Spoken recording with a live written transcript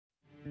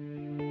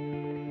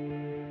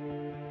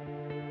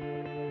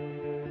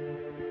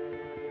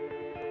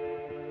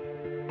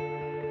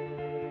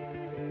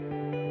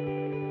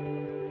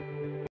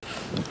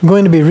I'm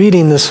going to be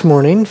reading this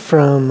morning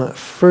from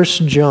 1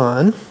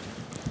 John.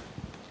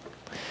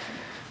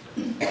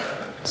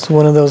 It's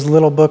one of those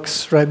little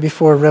books right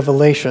before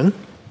Revelation.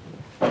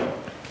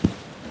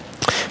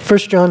 1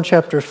 John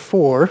chapter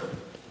 4,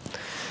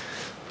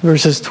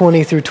 verses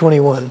 20 through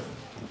 21.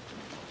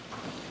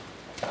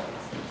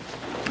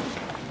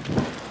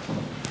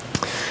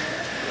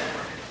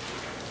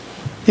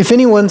 If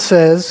anyone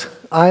says,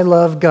 "I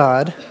love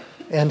God,"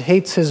 and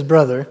hates his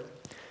brother,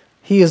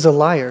 he is a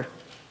liar.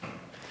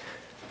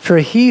 For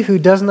he who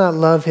does not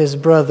love his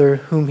brother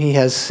whom he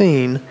has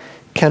seen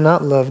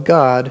cannot love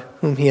God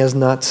whom he has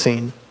not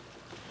seen.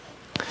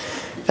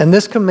 And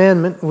this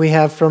commandment we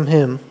have from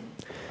him: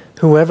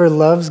 whoever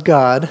loves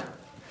God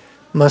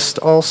must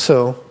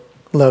also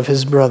love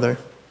his brother.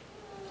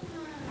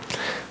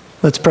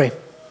 Let's pray.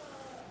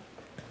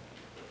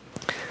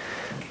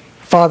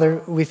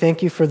 Father, we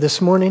thank you for this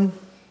morning.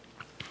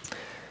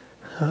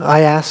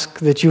 I ask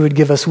that you would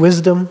give us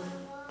wisdom,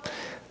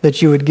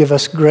 that you would give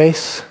us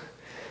grace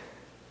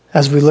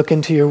as we look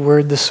into your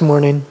word this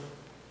morning.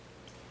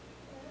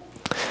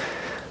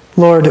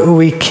 Lord,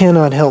 we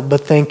cannot help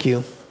but thank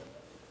you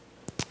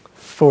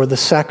for the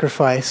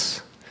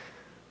sacrifice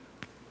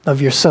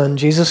of your Son,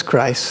 Jesus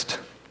Christ,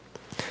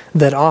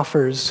 that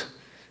offers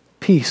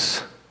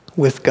peace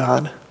with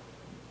God.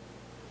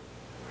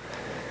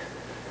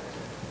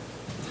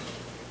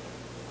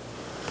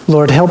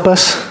 Lord, help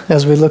us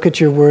as we look at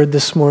your word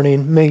this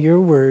morning. May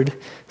your word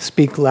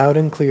speak loud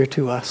and clear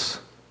to us.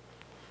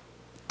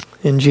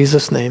 In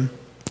Jesus' name,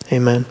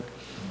 amen.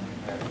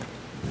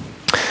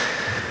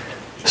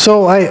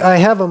 So I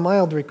have a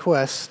mild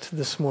request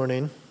this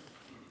morning,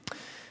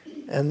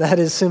 and that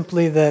is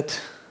simply that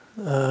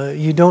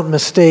you don't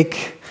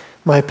mistake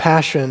my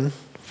passion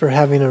for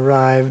having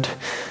arrived,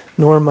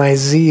 nor my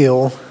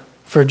zeal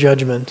for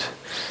judgment.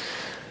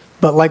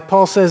 But like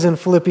Paul says in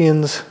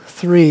Philippians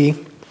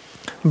 3,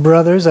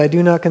 "Brothers, I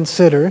do not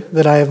consider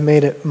that I have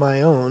made it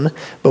my own,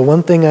 but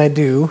one thing I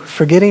do,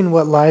 forgetting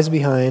what lies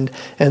behind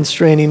and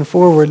straining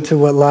forward to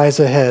what lies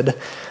ahead,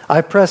 I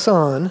press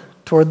on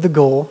toward the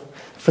goal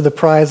for the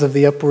prize of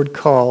the upward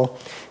call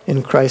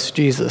in Christ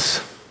Jesus."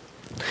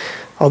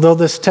 Although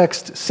this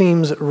text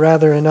seems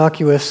rather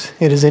innocuous,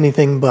 it is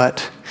anything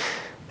but.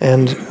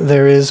 And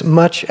there is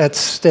much at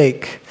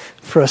stake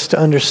for us to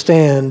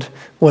understand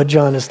what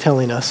John is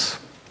telling us.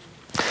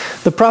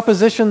 The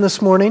proposition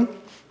this morning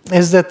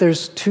is that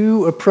there's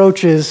two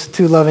approaches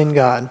to loving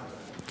God.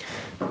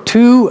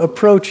 Two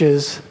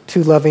approaches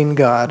to loving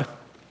God.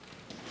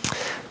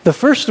 The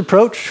first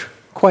approach,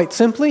 quite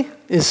simply,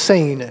 is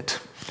saying it.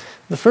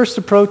 The first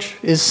approach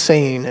is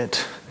saying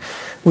it.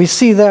 We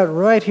see that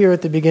right here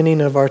at the beginning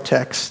of our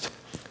text.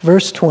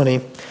 Verse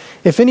 20,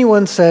 "If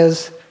anyone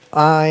says,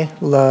 'I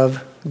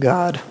love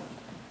God.'"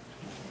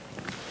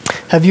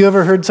 Have you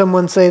ever heard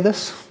someone say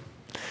this?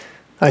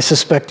 I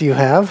suspect you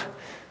have.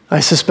 I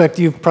suspect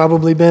you've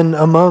probably been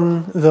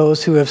among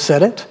those who have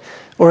said it,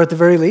 or at the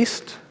very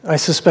least, I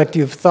suspect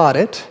you've thought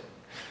it.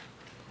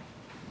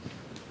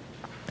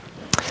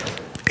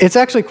 It's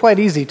actually quite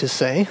easy to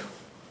say.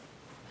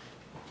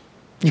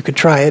 You could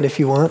try it if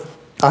you want.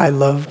 I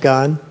love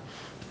God.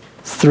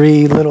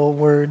 3 little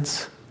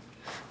words.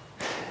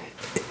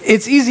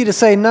 It's easy to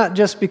say not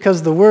just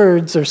because the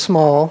words are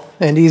small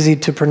and easy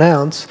to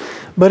pronounce,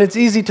 but it's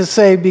easy to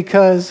say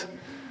because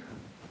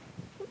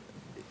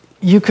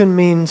you can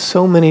mean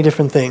so many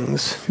different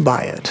things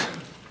by it.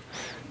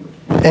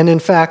 And in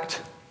fact,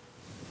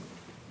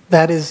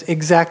 that is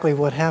exactly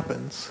what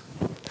happens.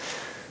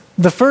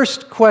 The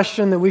first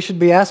question that we should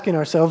be asking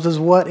ourselves is,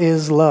 what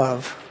is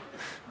love?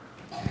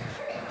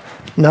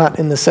 Not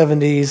in the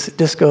 70s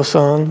disco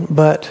song,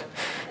 but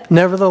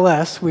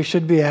nevertheless, we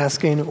should be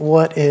asking,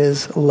 what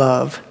is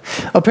love?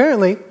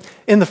 Apparently,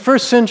 in the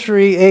 1st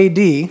century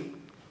AD,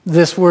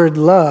 this word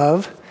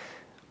love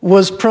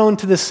was prone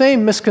to the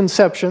same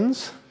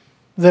misconceptions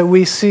that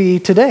we see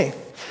today.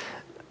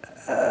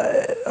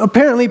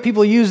 Apparently,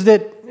 people used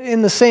it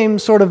in the same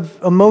sort of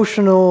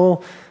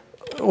emotional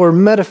or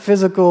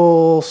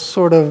metaphysical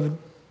sort of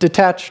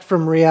detached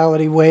from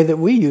reality way that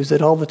we use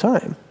it all the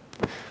time.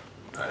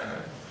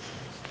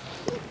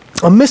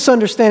 A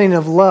misunderstanding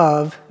of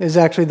love is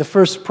actually the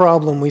first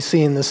problem we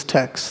see in this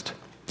text.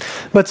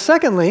 But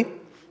secondly,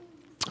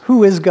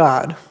 who is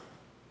God?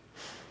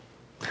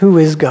 Who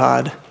is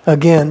God?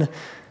 Again,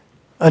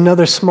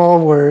 another small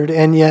word,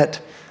 and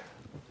yet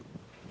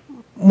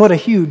what a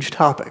huge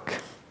topic.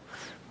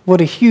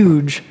 What a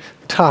huge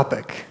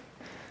topic.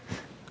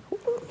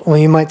 Well,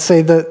 you might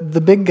say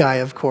the big guy,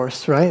 of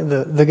course, right?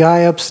 The guy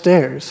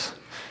upstairs.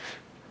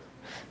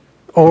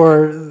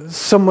 Or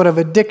somewhat of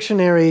a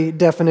dictionary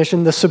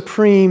definition, the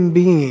supreme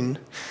being.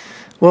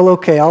 Well,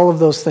 okay, all of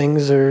those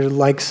things are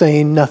like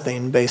saying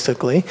nothing,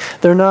 basically.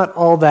 They're not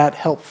all that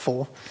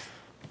helpful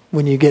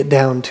when you get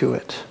down to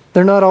it.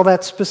 They're not all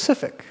that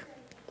specific.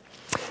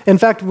 In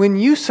fact, when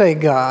you say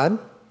God,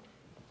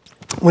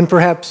 when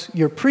perhaps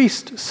your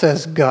priest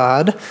says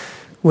God,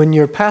 when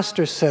your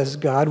pastor says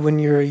God, when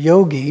your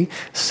yogi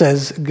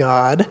says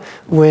God,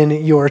 when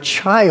your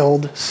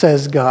child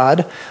says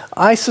God,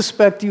 I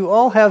suspect you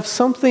all have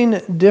something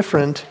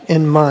different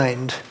in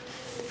mind.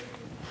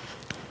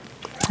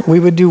 We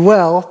would do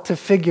well to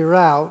figure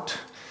out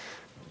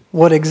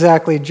what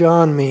exactly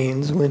John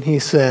means when he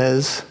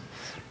says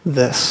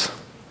this.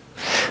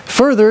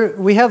 Further,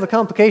 we have a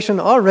complication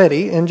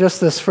already in just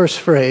this first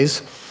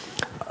phrase,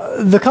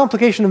 the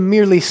complication of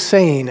merely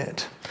saying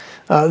it.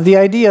 The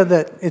idea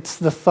that it's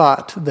the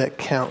thought that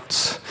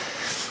counts,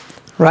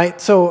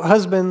 right? So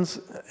husbands,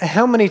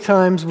 how many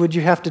times would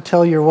you have to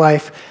tell your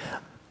wife,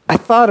 I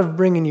thought of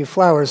bringing you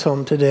flowers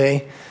home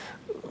today,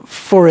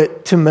 for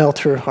it to melt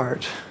her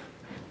heart?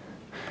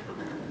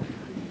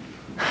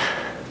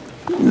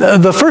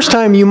 The first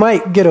time you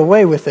might get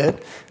away with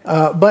it,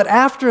 but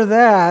after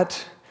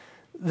that,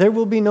 there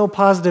will be no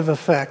positive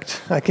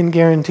effect. I can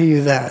guarantee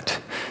you that.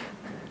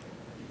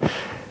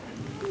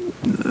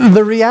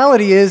 The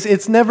reality is,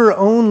 it's never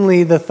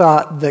only the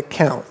thought that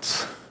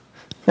counts.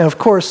 Now, of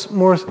course,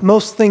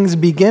 most things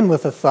begin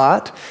with a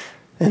thought.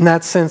 In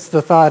that sense,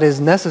 the thought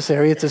is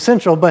necessary, it's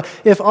essential. But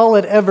if all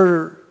it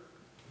ever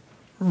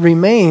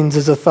remains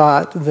is a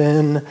thought,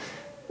 then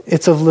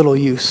it's of little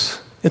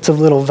use. It's of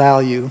little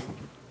value.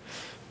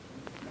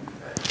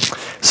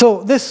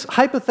 So this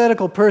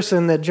hypothetical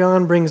person that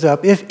John brings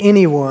up, if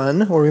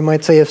anyone, or we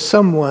might say if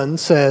someone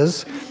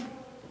says,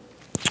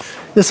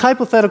 this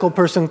hypothetical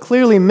person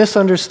clearly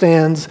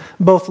misunderstands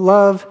both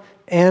love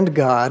and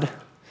God,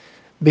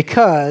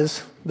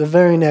 because the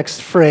very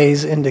next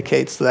phrase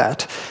indicates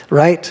that,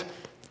 right?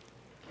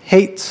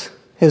 Hates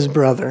his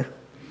brother.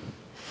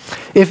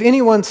 If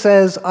anyone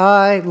says,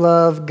 I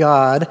love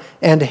God,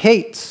 and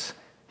hates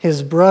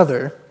his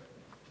brother,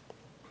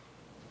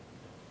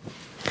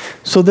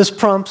 so this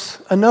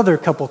prompts another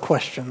couple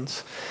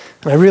questions.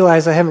 And I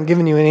realize I haven't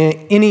given you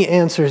any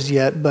answers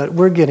yet, but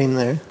we're getting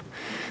there.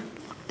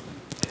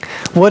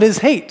 What is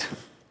hate?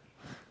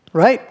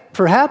 Right?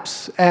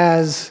 Perhaps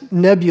as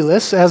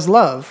nebulous as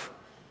love.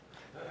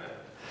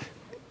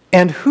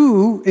 And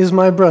who is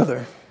my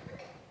brother?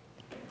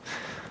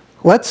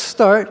 Let's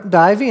start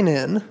diving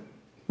in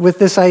with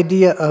this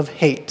idea of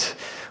hate.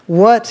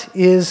 What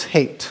is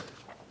hate?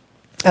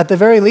 At the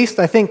very least,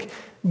 I think,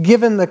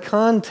 given the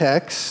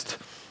context,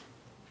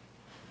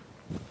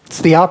 it's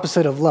the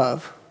opposite of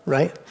love,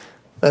 right?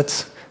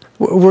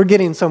 We're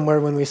getting somewhere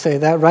when we say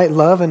that, right?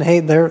 Love and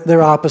hate,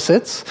 they're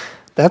opposites.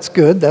 That's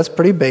good. That's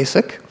pretty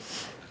basic.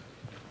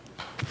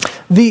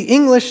 The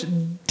English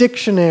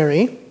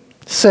dictionary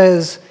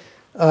says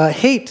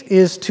hate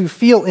is to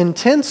feel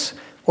intense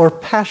or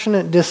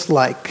passionate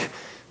dislike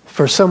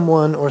for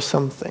someone or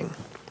something.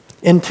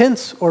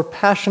 Intense or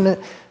passionate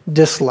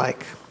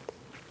dislike.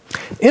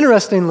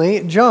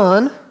 Interestingly,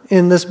 John,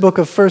 in this book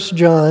of 1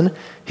 John,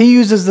 he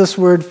uses this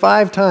word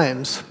 5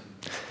 times,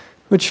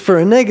 which for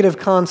a negative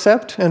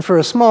concept and for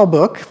a small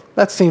book,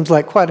 that seems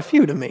like quite a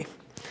few to me.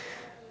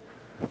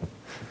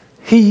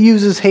 He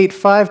uses hate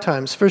 5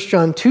 times. 1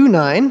 John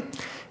 2:9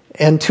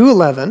 and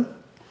 2:11,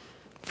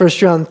 1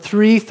 John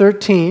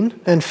 3:13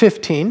 and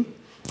 15,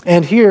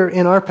 and here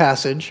in our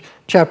passage,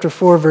 chapter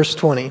 4, verse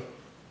 20.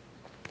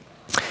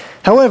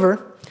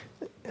 However,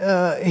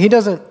 he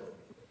doesn't,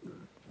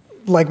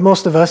 like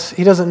most of us,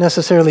 he doesn't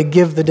necessarily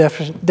give the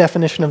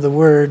definition of the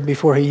word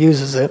before he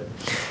uses it.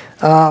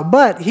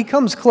 But he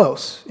comes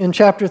close. In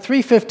chapter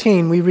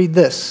 3:15, we read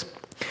this: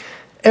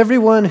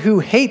 everyone who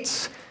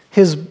hates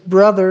his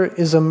brother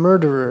is a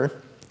murderer,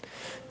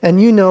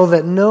 and you know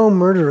that no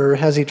murderer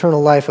has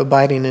eternal life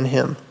abiding in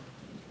him.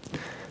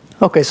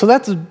 Okay, so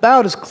that's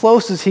about as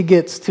close as he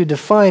gets to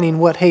defining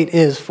what hate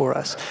is for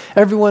us.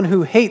 Everyone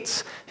who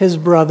hates his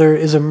brother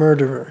is a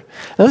murderer.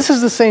 Now, this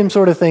is the same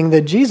sort of thing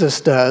that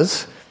Jesus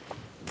does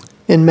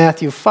in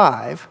Matthew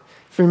 5.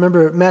 If you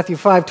remember Matthew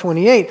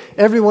 5:28,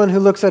 everyone who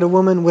looks at a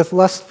woman with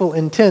lustful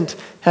intent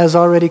has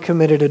already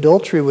committed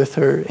adultery with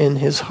her in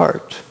his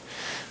heart.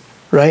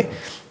 Right?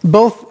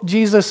 Both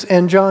Jesus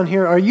and John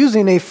here are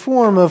using a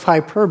form of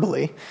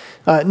hyperbole.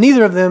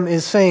 Neither of them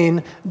is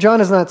saying,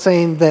 John is not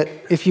saying that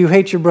if you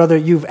hate your brother,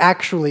 you've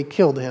actually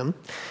killed him.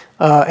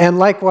 And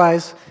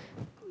likewise,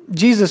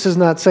 Jesus is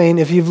not saying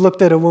if you've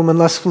looked at a woman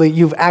lustfully,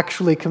 you've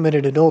actually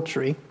committed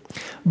adultery.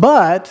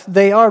 But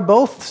they are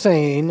both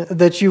saying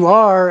that you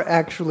are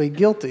actually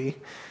guilty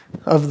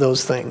of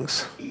those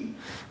things,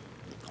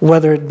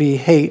 whether it be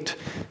hate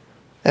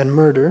and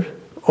murder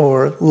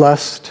or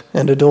lust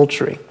and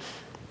adultery.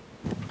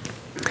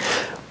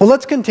 Well,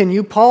 let's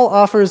continue. Paul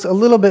offers a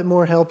little bit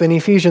more help in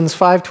Ephesians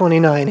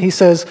 5:29. He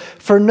says,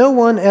 "For no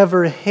one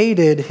ever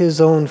hated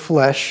his own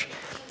flesh,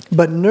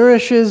 but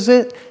nourishes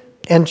it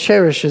and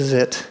cherishes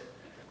it."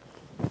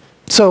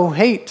 So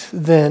hate,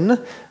 then,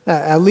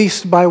 at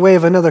least by way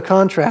of another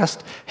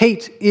contrast,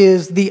 hate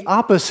is the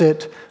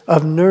opposite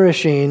of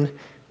nourishing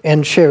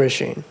and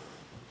cherishing.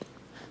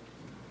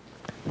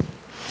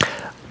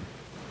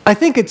 I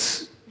think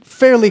it's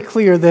fairly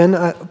clear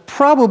then,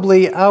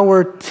 probably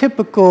our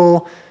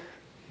typical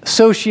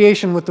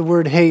association with the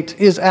word hate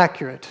is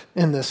accurate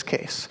in this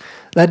case.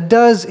 That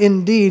does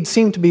indeed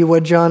seem to be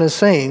what John is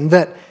saying,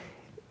 that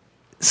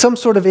some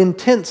sort of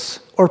intense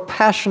or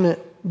passionate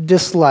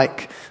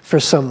dislike for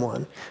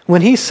someone.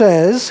 When he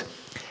says,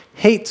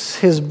 hates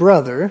his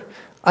brother,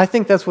 I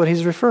think that's what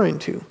he's referring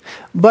to.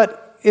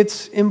 But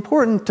it's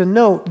important to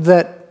note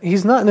that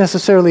he's not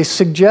necessarily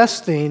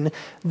suggesting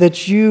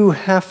that you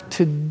have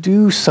to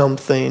do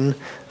something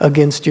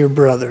against your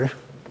brother.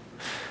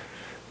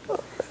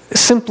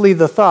 Simply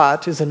the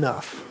thought is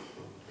enough.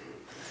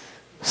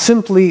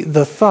 Simply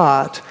the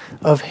thought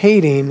of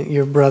hating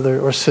your brother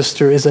or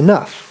sister is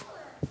enough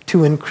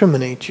to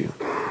incriminate you.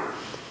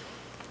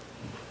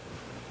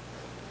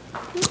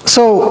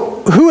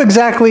 So, who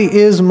exactly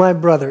is my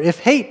brother? If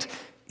hate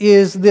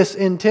is this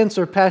intense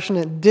or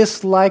passionate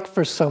dislike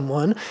for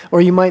someone,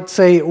 or you might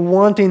say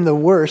wanting the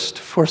worst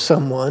for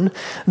someone,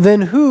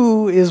 then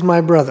who is my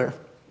brother?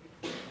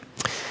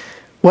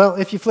 Well,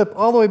 if you flip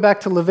all the way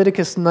back to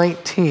Leviticus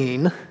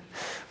 19,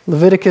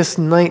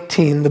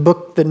 the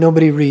book that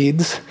nobody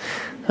reads,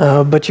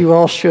 but you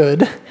all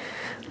should.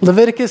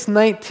 Leviticus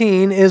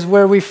 19 is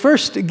where we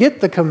first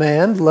get the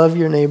command, love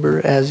your neighbor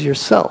as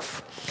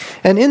yourself.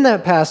 And in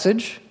that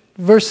passage,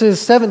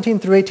 verses 17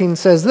 through 18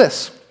 says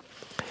this,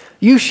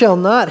 "You shall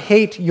not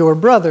hate your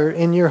brother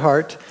in your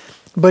heart,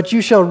 but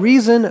you shall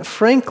reason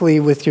frankly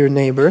with your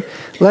neighbor,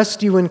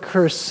 lest you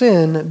incur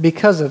sin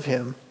because of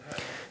him.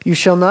 You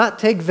shall not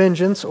take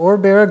vengeance or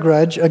bear a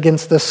grudge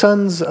against the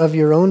sons of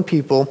your own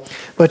people,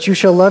 but you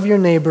shall love your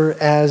neighbor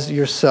as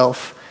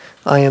yourself.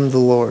 I am the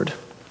Lord."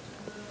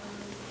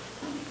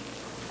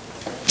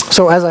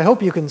 So as I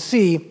hope you can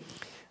see,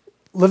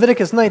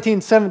 Leviticus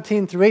 19,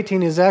 17 through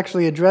 18 is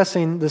actually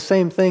addressing the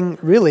same thing,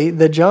 really,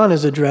 that John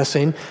is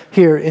addressing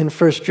here in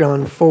 1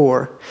 John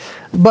 4.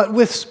 But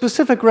with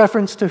specific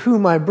reference to who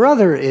my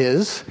brother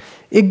is,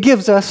 it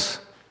gives us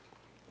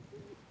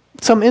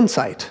some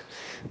insight.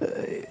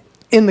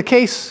 In the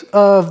case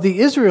of the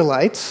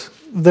Israelites,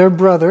 their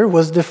brother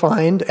was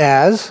defined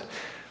as,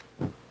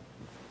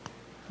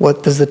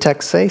 what does the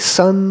text say?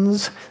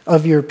 Sons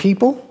of your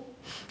people,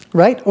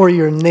 right? Or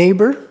your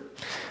neighbor.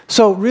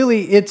 So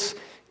really, it's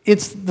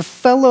the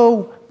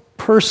fellow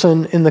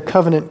person in the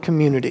covenant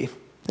community.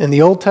 In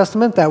the Old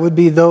Testament, that would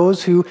be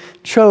those who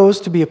chose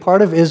to be a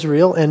part of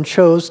Israel and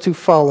chose to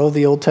follow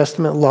the Old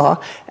Testament law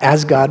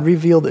as God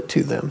revealed it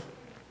to them.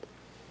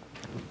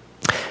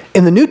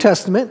 In the New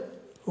Testament,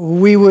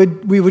 we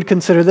would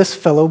consider this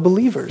fellow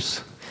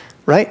believers,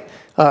 right?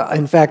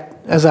 In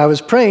fact, as I was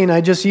praying,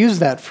 I just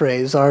used that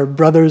phrase, our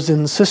brothers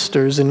and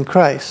sisters in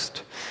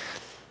Christ.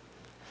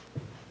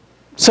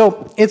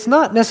 So it's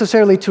not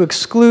necessarily to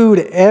exclude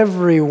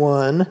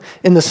everyone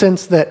in the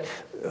sense that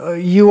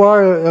you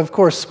are, of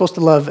course, supposed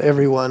to love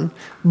everyone,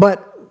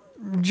 but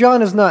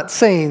John is not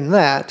saying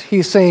that.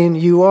 He's saying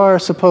you are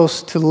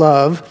supposed to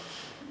love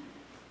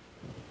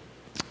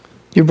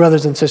your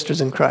brothers and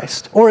sisters in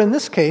Christ. Or in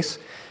this case,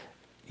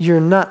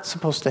 you're not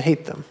supposed to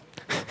hate them.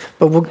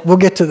 But we'll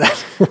get to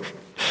that.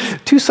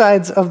 Two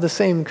sides of the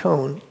same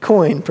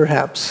coin,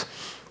 perhaps.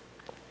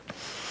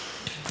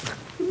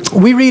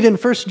 We read in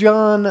 1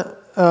 John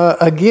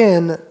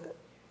again,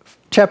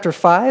 chapter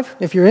 5.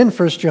 If you're in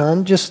 1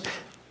 John, just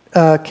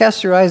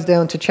cast your eyes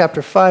down to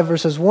chapter 5,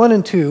 verses 1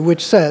 and 2,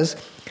 which says,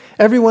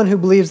 "Everyone who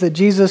believes that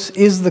Jesus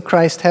is the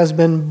Christ has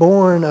been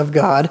born of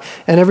God,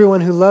 and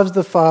everyone who loves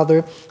the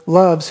Father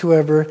loves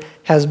whoever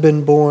has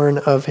been born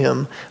of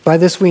him. By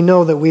this we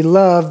know that we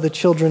love the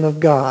children of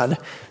God,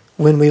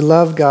 when we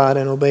love God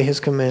and obey his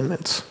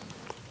commandments."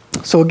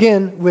 So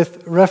again,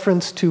 with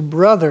reference to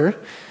brother,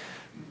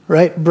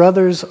 right?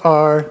 Brothers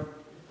are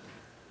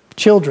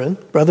children.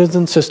 Brothers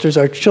and sisters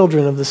are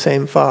children of the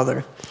same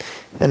Father.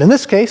 And in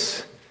this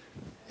case,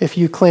 if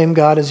you claim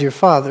God as your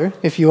Father,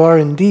 if you are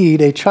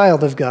indeed a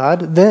child of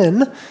God,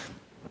 then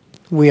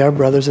we are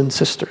brothers and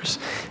sisters.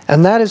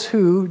 And that is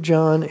who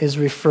John is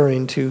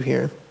referring to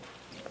here.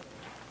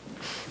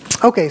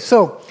 Okay,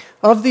 so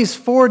of these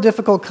four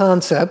difficult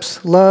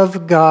concepts,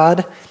 love,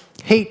 God,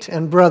 hate,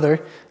 and brother,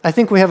 I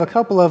think we have a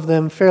couple of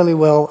them fairly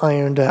well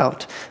ironed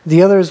out.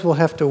 The others will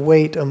have to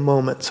wait a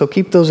moment, so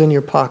keep those in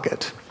your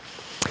pocket.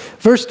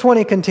 Verse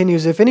 20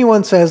 continues, "If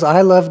anyone says,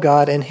 'I love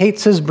God,' and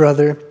hates his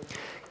brother,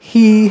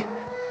 he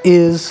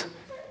is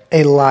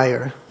a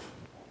liar."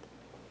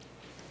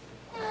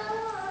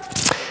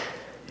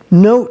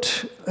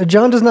 Note,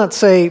 John does not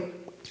say,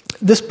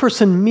 this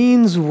person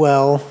means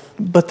well,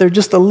 but they're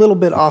just a little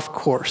bit off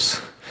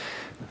course.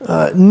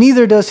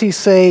 Neither does he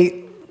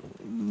say,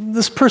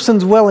 this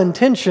person's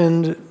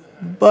well-intentioned,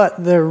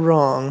 but they're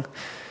wrong.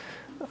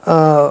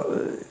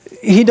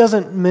 He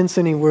doesn't mince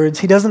any words.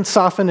 He doesn't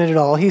soften it at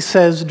all. He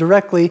says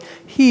directly,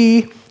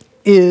 he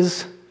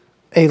is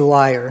a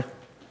liar.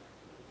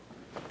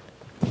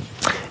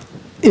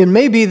 It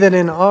may be that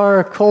in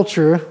our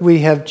culture we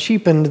have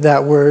cheapened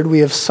that word, we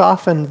have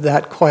softened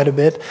that quite a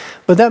bit,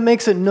 but that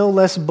makes it no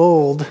less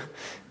bold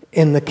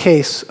in the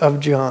case of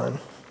John.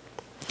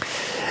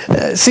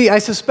 See, I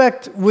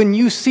suspect when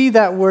you see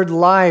that word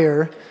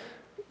liar,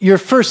 your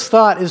first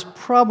thought is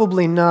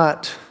probably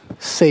not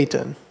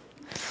Satan,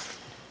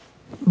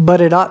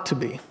 but it ought to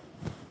be.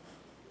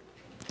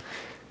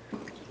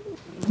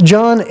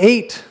 John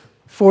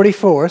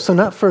 8:44, so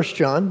not 1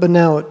 John, but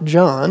now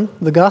John,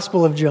 the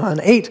Gospel of John,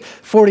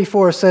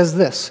 8:44 says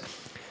this.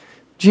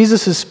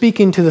 Jesus is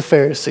speaking to the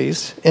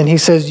Pharisees, and he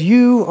says,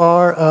 "You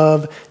are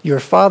of your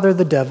father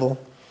the devil,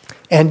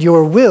 and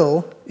your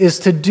will is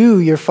to do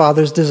your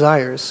father's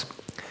desires.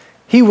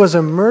 He was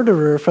a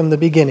murderer from the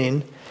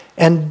beginning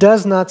and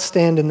does not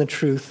stand in the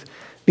truth,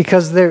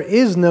 because there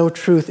is no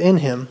truth in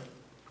him.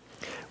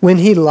 When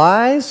he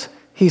lies,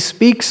 he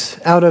speaks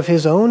out of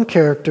his own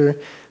character,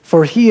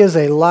 for he is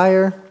a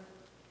liar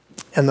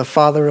and the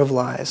father of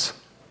lies."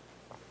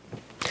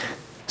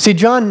 See,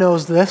 John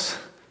knows this.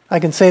 I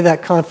can say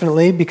that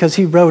confidently because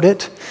he wrote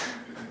it.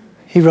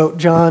 He wrote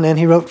John and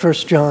he wrote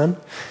 1 John.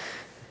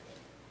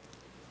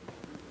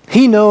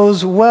 He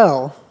knows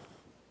well.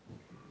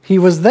 He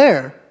was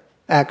there,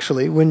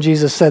 actually, when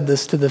Jesus said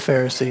this to the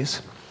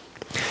Pharisees.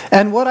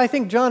 And what I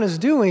think John is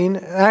doing,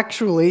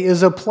 actually,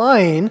 is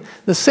applying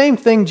the same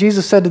thing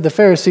Jesus said to the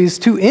Pharisees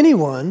to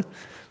anyone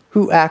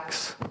who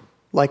acts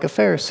like a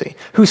Pharisee,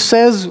 who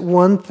says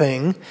one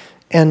thing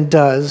and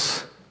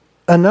does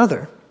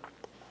another.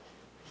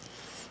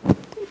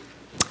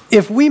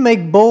 If we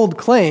make bold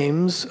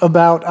claims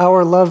about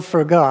our love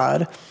for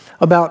God,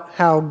 about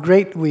how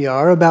great we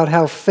are, about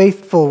how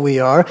faithful we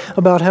are,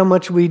 about how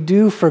much we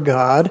do for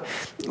God,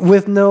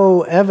 with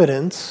no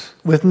evidence,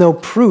 with no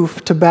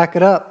proof to back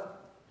it up,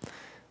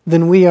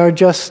 then we are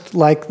just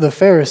like the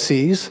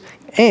Pharisees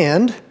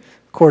and,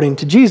 according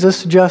to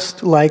Jesus,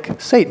 just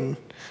like Satan.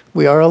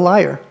 We are a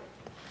liar.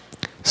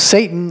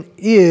 Satan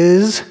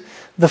is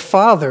the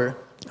father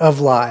of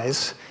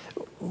lies.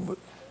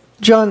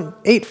 John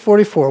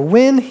 8:44,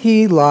 when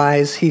he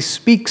lies, he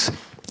speaks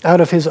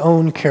out of his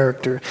own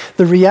character.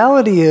 The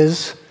reality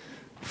is,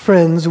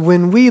 friends,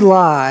 when we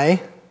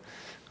lie,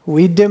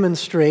 we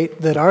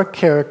demonstrate that our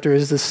character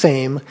is the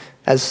same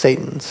as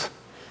Satan's.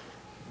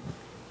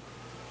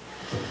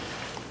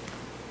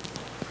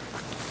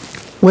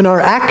 When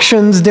our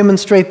actions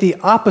demonstrate the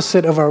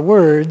opposite of our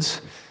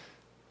words,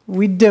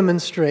 we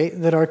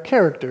demonstrate that our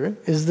character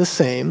is the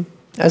same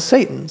as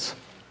Satan's.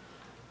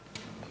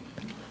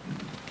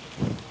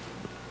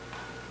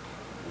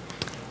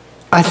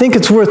 I think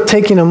it's worth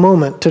taking a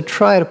moment to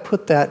try to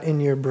put that in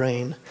your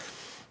brain.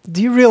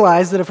 Do you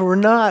realize that if it were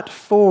not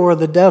for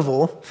the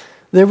devil,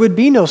 there would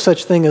be no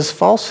such thing as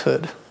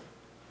falsehood?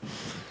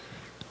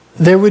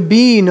 There would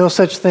be no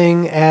such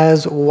thing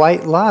as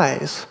white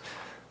lies.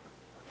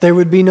 There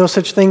would be no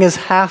such thing as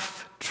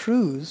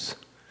half-truths.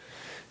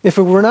 If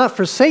it were not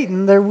for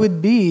Satan, there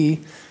would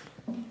be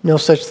no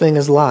such thing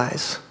as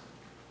lies.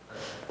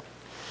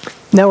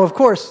 Now, of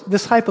course,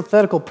 this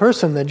hypothetical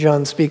person that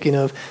John's speaking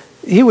of,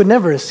 he would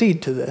never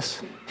accede to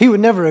this. He would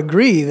never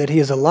agree that he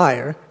is a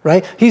liar,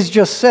 right? He's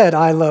just said,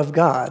 "I love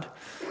God."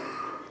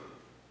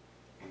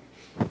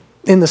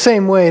 In the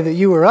same way that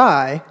you or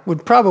I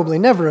would probably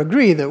never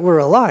agree that we're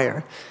a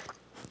liar.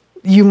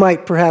 You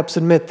might perhaps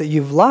admit that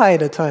you've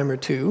lied a time or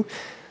two,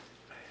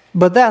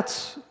 but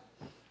that's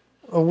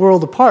a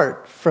world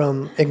apart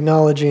from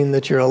acknowledging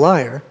that you're a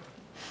liar.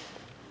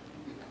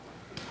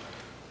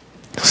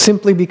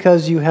 Simply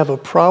because you have a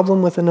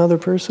problem with another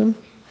person?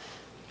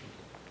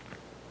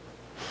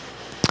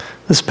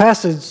 This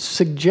passage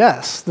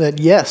suggests that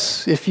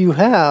yes, if you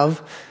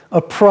have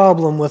a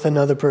problem with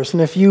another person,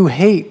 if you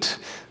hate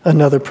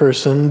another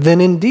person,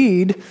 then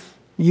indeed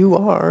you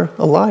are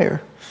a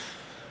liar.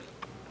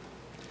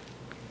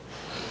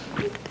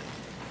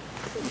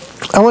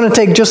 I want to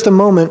take just a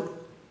moment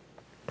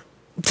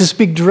to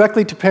speak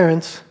directly to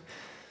parents,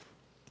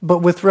 but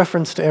with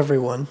reference to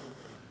everyone.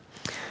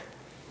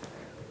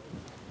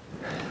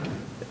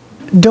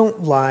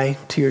 Don't lie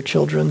to your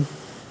children.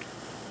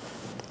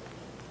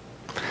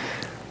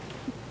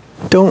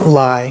 Don't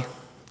lie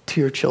to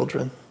your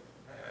children.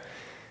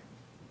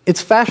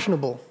 It's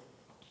fashionable.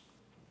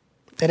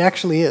 It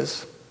actually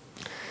is.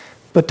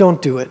 But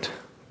don't do it.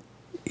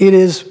 It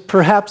is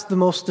perhaps the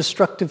most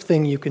destructive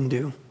thing you can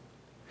do.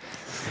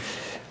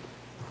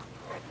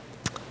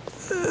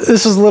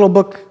 This is a little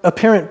book, A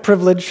Parent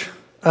Privilege.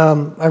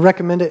 I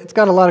recommend it. It's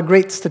got a lot of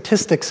great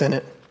statistics in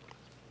it.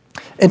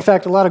 In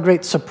fact, a lot of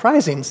great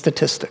surprising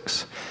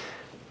statistics.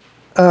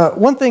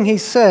 One thing he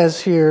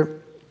says here,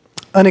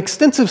 an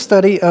extensive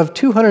study of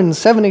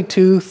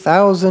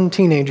 272,000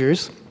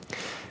 teenagers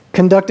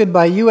conducted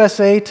by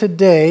USA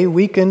Today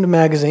Weekend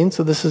magazine,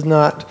 so this is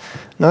not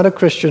a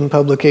Christian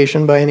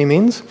publication by any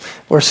means,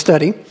 or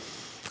study.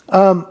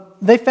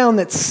 They found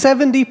that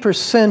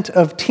 70%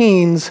 of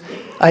teens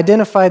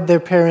identified their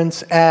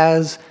parents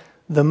as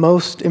the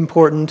most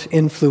important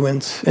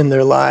influence in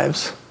their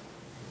lives.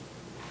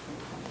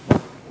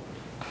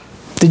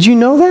 Did you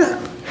know that?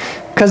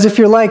 Because if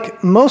you're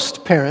like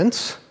most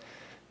parents,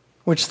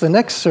 which the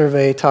next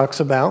survey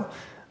talks about,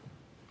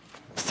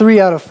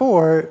 3 out of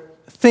 4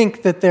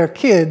 think that their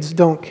kids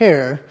don't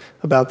care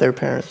about their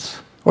parents,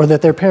 or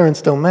that their parents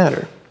don't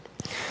matter.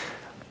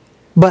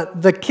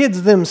 But the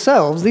kids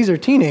themselves, these are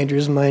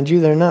teenagers, mind you,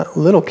 they're not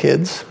little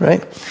kids,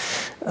 right?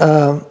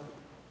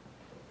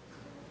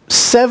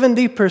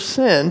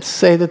 70%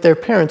 say that their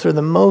parents are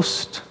the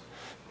most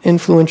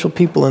influential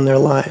people in their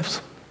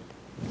lives.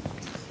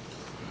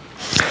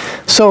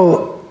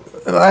 So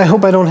I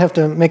hope I don't have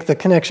to make the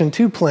connection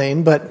too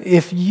plain, but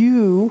if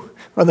you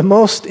are the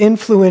most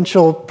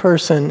influential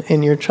person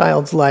in your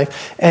child's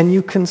life and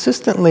you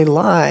consistently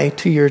lie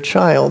to your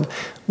child,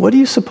 what do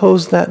you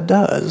suppose that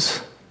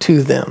does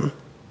to them?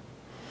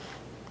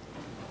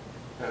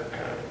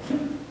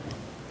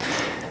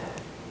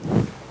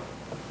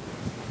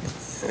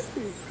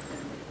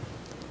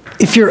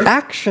 If your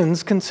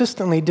actions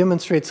consistently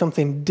demonstrate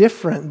something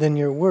different than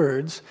your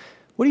words,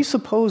 what do you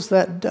suppose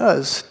that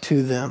does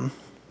to them?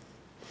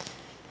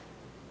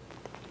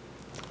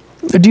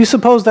 Do you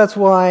suppose that's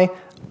why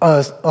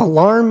an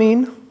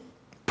alarming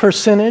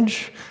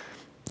percentage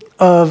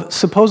of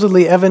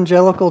supposedly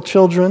evangelical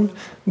children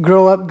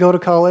grow up, go to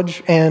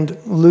college, and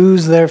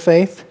lose their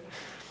faith?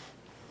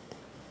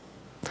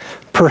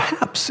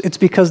 Perhaps it's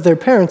because their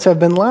parents have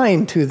been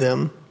lying to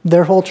them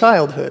their whole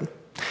childhood.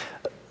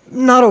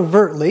 Not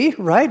overtly,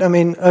 right? I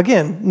mean,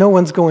 again, no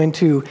one's going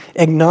to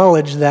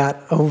acknowledge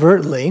that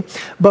overtly,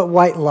 but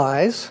white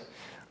lies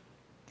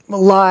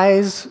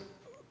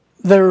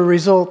that are a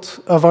result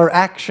of our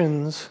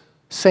actions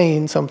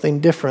saying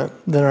something different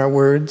than our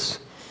words.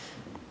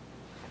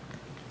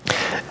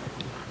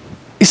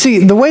 You see,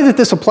 the way that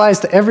this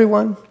applies to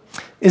everyone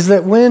is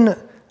that when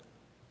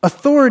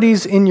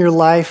authorities in your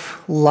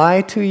life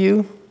lie to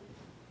you,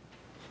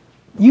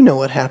 you know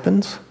what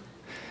happens.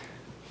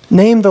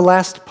 Name the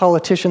last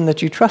politician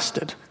that you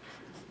trusted.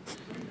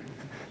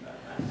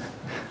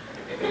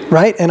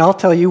 Right? And I'll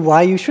tell you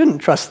why you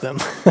shouldn't trust them.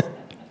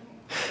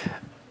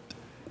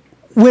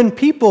 When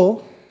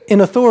people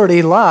in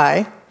authority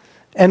lie,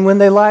 and when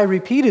they lie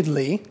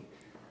repeatedly,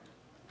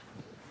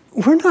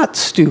 we're not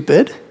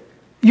stupid.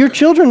 Your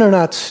children are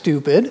not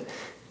stupid.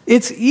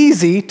 It's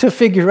easy to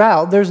figure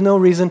out there's no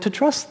reason to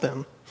trust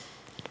them.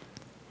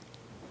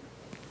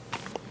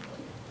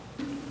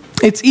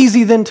 It's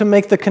easy then to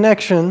make the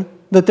connection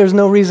that there's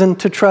no reason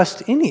to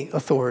trust any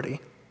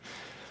authority.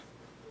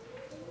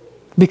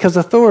 Because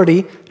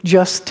authority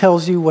just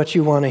tells you what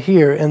you want to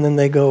hear, and then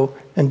they go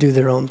and do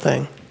their own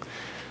thing.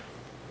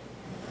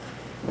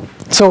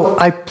 So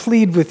I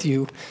plead with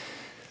you,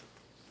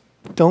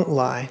 don't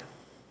lie.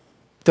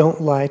 Don't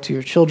lie to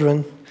your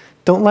children.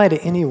 Don't lie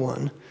to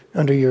anyone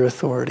under your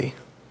authority.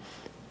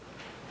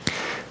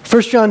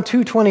 1 John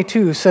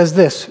 2:22 says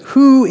this,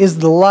 "Who is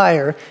the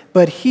liar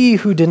but he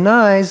who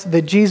denies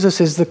that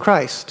Jesus is the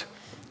Christ?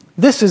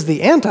 This is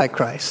the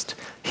Antichrist,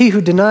 he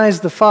who denies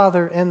the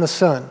Father and the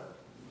Son."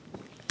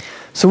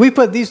 So we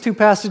put these two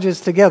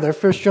passages together,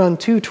 1 John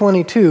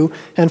 2:22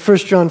 and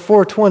 1 John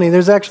 4:20.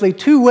 There's actually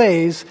two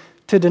ways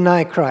to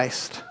deny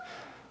Christ.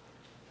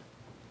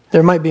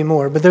 There might be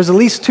more, but there's at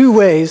least two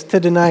ways to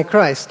deny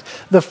Christ.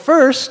 The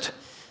first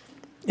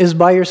is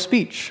by your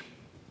speech.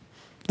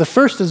 The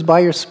first is by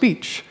your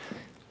speech.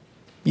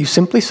 You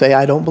simply say,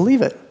 "I don't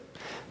believe it."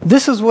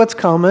 This is what's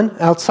common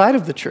outside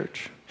of the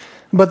church.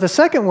 But the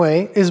second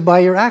way is by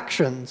your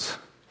actions.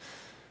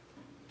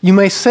 You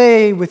may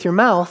say with your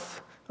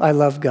mouth, "I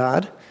love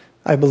God,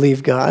 I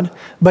believe God,"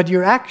 but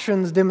your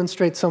actions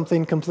demonstrate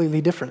something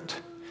completely different.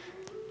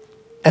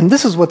 And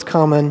this is what's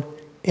common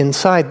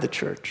inside the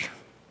church.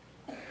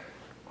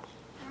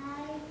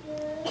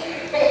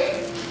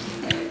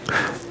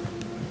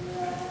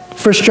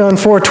 First John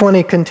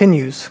 4:20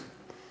 continues,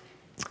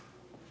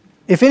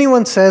 "If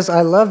anyone says,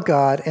 'I love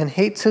God,' and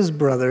hates his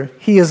brother,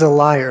 he is a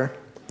liar.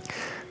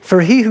 For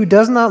he who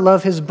does not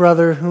love his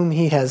brother whom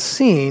he has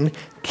seen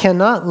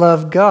cannot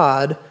love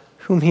God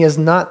whom he has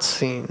not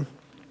seen."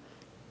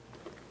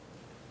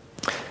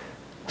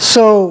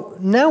 So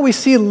now we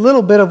see a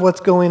little bit of what's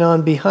going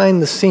on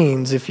behind the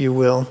scenes, if you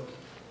will.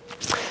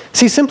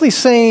 See, simply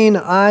saying,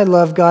 "I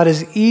love God"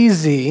 is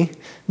easy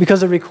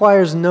because it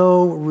requires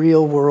no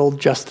real-world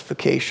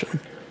justification.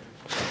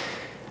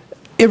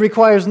 It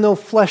requires no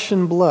flesh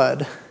and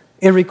blood.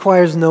 It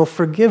requires no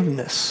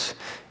forgiveness.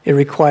 It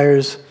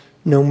requires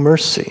no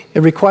mercy.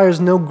 It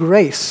requires no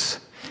grace.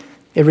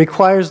 It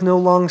requires no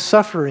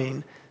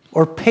long-suffering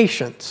or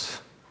patience.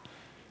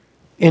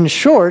 In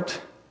short,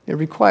 it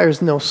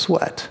requires no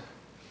sweat.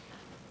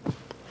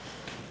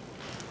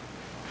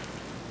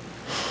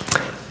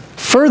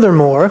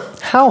 Furthermore,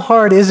 how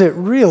hard is it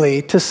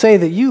really to say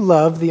that you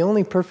love the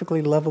only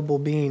perfectly lovable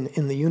being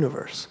in the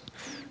universe?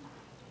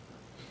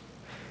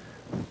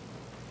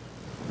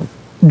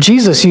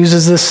 Jesus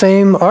uses the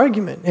same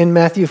argument in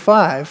Matthew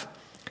 5.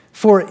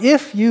 "For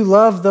if you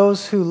love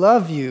those who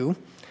love you,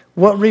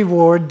 what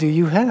reward do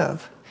you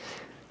have?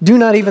 Do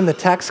not even the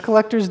tax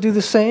collectors do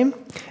the same?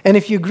 And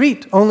if you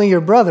greet only your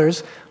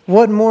brothers,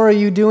 what more are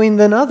you doing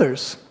than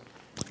others?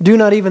 Do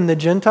not even the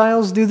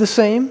Gentiles do the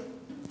same?"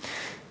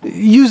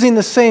 Using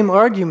the same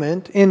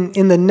argument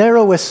in the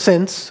narrowest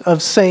sense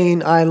of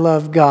saying, "I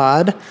love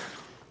God,"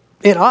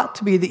 it ought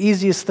to be the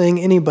easiest thing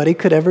anybody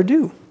could ever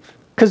do.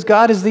 Because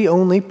God is the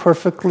only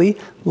perfectly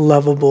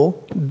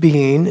lovable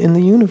being in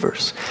the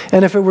universe.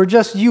 And if it were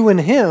just you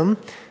and Him,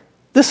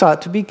 this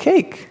ought to be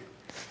cake.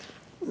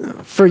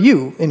 For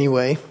you,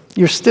 anyway.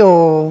 You're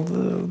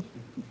still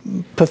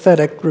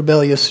pathetic,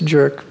 rebellious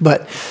jerk.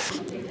 But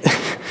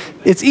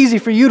it's easy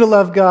for you to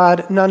love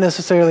God, not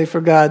necessarily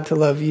for God to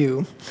love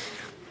you.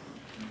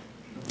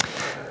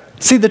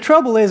 See, the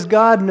trouble is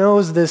God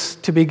knows this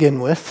to begin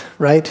with,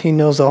 right? He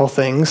knows all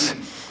things.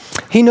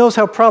 He knows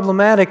how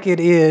problematic it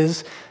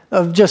is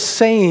of just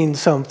saying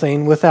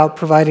something without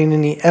providing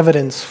any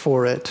evidence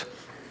for it.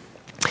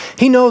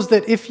 He knows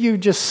that if you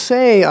just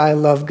say, I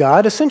love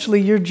God,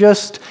 essentially you're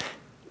just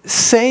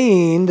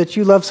saying that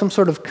you love some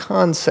sort of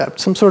concept,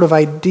 some sort of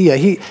idea.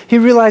 He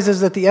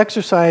realizes that the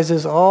exercise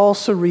is all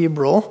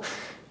cerebral,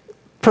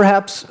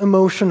 perhaps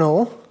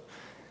emotional,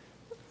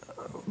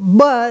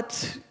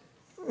 but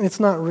it's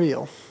not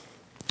real.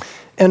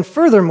 And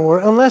furthermore,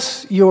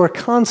 unless your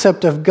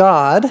concept of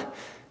God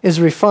is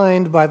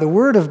refined by the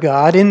Word of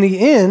God, in the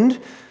end,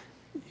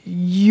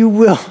 you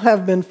will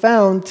have been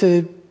found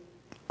to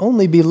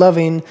only be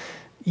loving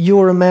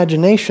your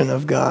imagination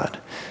of God,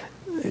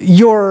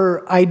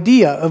 your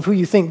idea of who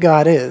you think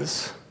God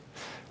is,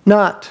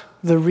 not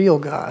the real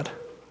God.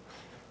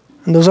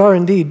 And those are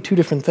indeed two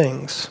different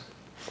things.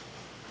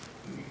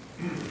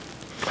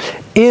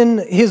 In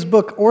his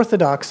book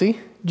Orthodoxy,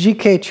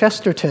 G.K.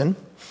 Chesterton,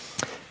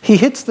 he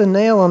hits the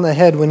nail on the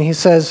head when he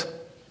says,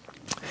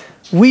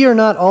 we are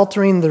not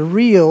altering the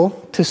real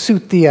to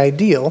suit the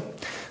ideal.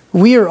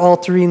 We are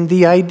altering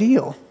the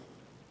ideal.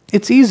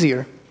 It's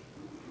easier.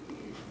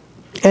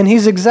 And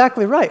he's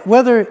exactly right.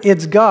 Whether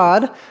it's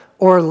God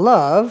or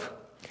love,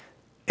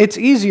 it's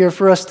easier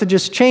for us to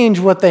just change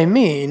what they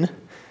mean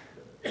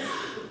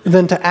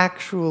than to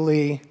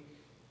actually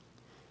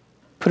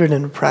put it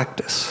into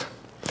practice.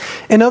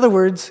 In other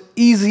words,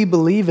 easy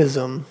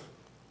believism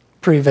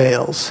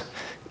prevails.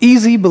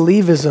 Easy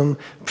believism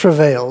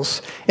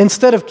prevails.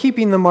 Instead of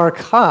keeping the mark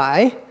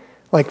high,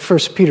 like 1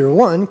 Peter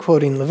 1,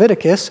 quoting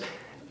Leviticus,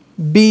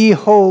 be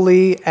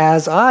holy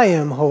as I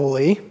am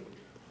holy,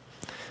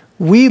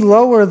 we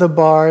lower the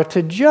bar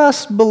to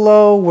just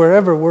below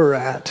wherever we're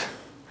at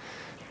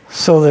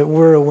so that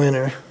we're a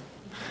winner.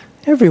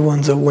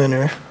 Everyone's a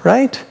winner,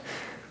 right?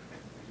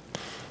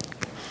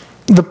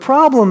 The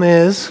problem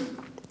is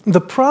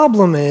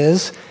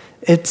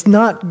it's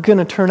not going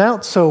to turn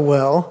out so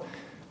well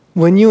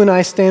when you and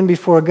I stand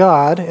before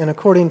God and,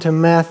 according to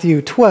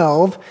Matthew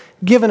 12,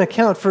 give an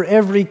account for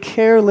every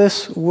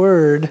careless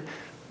word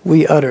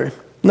we utter.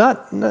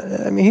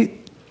 He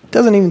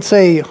doesn't even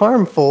say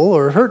harmful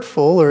or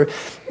hurtful or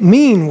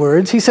mean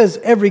words. He says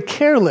every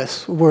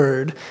careless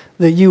word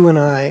that you and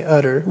I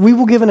utter, we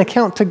will give an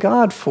account to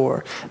God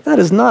for. That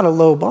is not a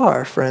low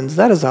bar, friends.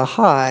 That is a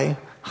high,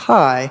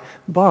 high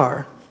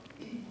bar.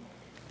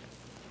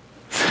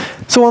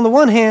 So on the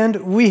one hand,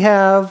 we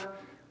have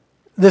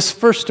this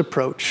first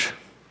approach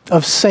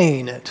of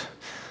saying it.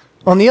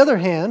 On the other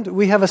hand,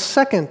 we have a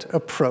second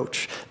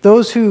approach.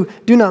 Those who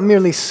do not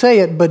merely say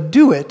it, but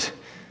do it,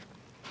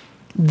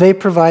 they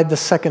provide the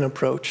second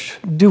approach,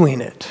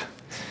 doing it.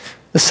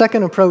 The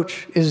second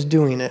approach is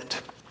doing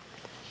it.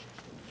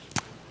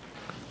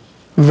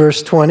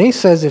 Verse 20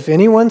 says, if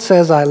anyone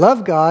says, I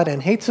love God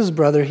and hates his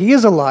brother, he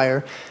is a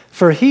liar.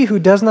 For he who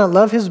does not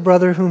love his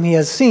brother whom he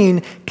has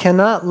seen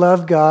cannot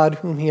love God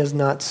whom he has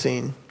not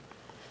seen.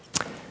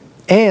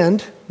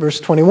 And, verse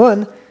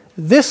 21,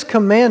 this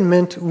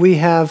commandment we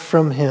have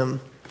from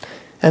him.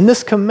 And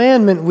this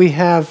commandment we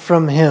have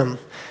from him.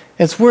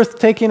 It's worth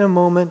taking a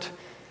moment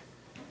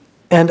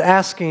and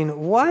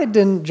asking, why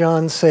didn't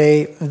John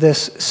say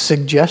this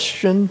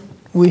suggestion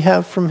we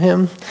have from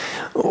him?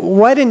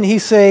 Why didn't he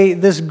say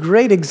this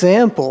great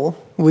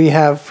example we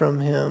have from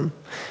him?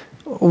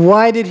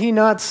 Why did he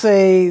not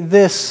say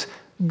this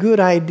good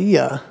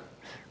idea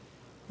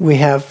we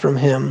have from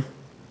him?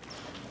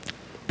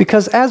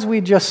 Because as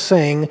we just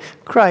sang,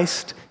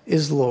 Christ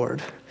is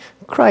Lord.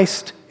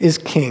 Christ is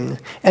King.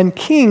 And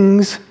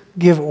kings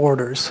give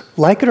orders.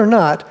 Like it or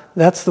not,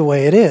 that's the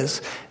way it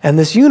is. And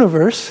this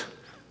universe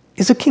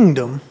is a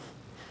kingdom.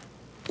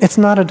 It's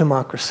not a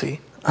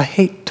democracy. I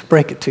hate to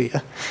break it to you.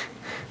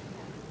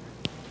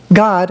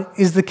 God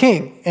is the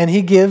king, and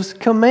he gives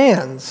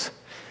commands.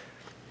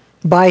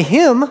 By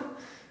him,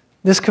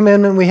 this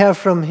commandment we have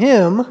from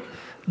him,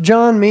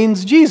 John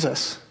means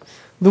Jesus.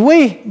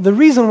 The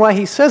reason why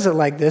he says it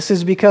like this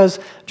is because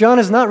John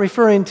is not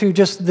referring to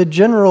just the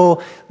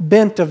general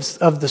bent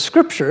of the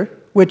Scripture,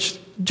 which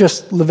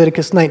just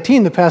Leviticus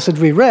 19, the passage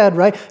we read,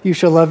 right? You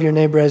shall love your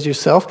neighbor as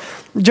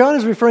yourself. John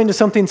is referring to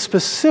something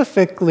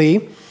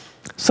specifically,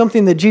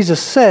 something that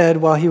Jesus said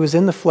while he was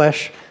in the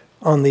flesh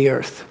on the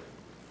earth.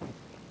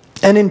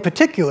 And in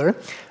particular,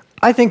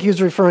 I think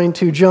he's referring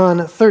to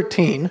John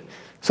 13.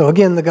 So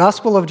again, the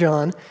Gospel of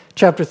John,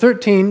 chapter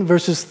 13,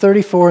 verses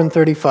 34 and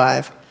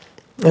 35.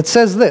 It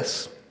says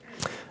this,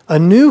 a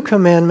new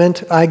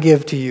commandment I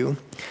give to you,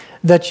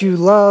 that you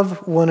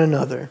love one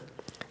another.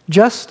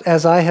 Just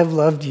as I have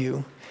loved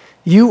you,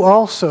 you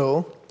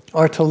also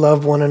are to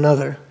love one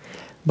another.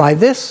 By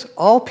this,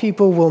 all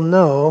people will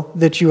know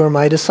that you are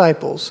my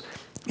disciples,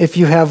 if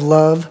you have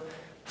love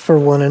for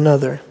one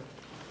another.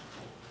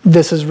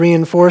 This is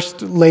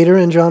reinforced later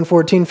in John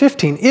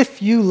 14:15.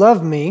 If you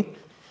love me,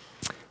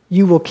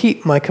 you will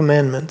keep my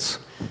commandments.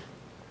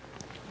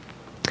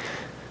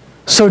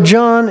 So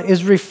John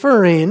is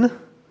referring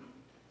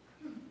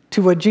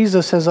to what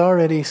Jesus has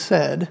already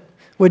said,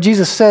 what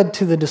Jesus said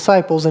to the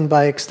disciples, and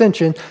by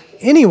extension,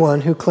 anyone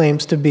who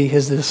claims to be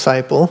his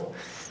disciple.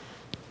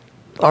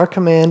 Our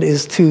command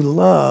is to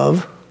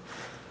love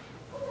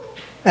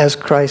as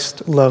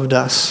Christ loved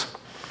us.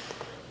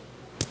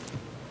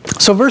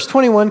 So verse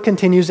 21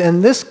 continues,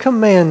 and this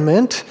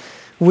commandment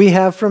we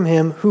have from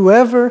him,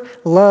 whoever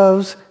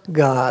loves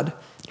God.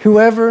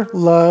 Whoever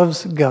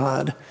loves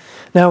God.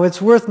 Now,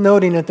 it's worth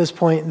noting at this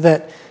point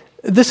that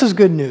this is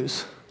good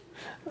news.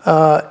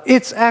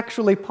 It's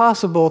actually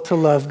possible to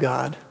love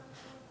God.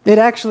 It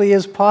actually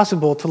is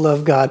possible to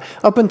love God.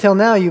 Up until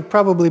now, you've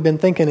probably been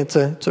thinking it's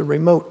a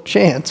remote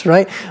chance,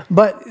 right?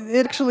 But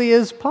it actually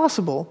is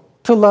possible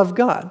to love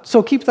God.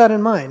 So keep that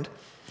in mind.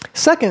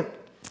 Second,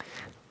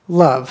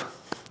 love.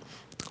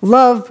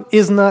 Love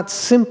is not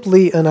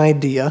simply an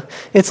idea.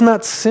 It's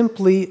not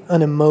simply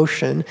an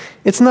emotion.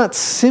 It's not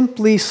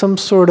simply some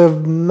sort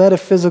of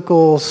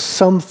metaphysical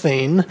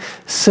something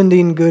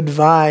sending good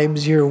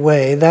vibes your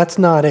way. That's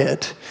not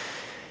it.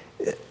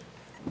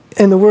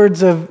 In the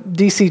words of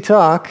DC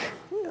Talk,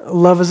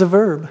 love is a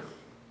verb.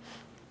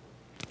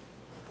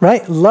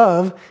 Right?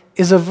 Love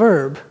is a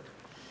verb.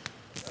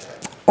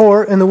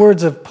 Or, in the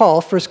words of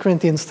Paul, 1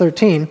 Corinthians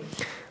 13,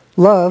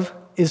 love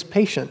is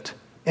patient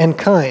and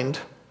kind.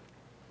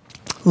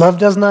 Love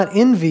does not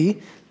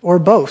envy or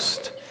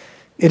boast.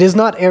 It is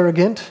not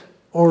arrogant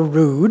or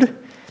rude.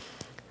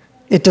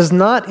 It does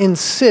not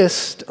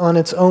insist on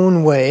its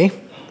own way.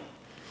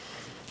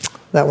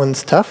 That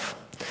one's tough.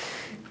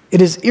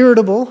 It is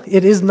irritable.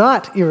 It is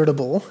not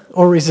irritable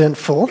or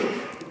resentful.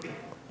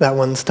 That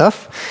one's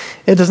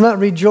tough. It does not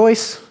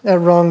rejoice at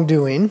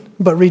wrongdoing,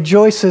 but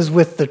rejoices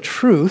with the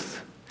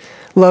truth.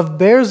 Love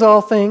bears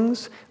all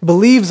things,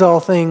 believes all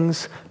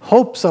things,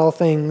 hopes all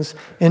things,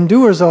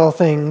 endures all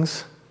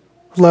things.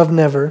 Love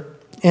never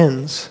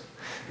ends.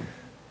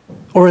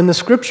 Or in the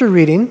scripture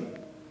reading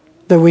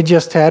that we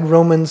just had,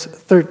 Romans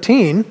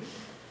 13,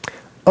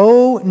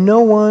 owe no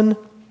one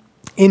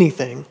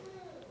anything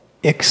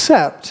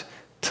except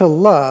to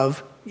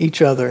love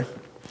each other.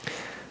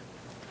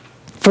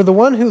 For the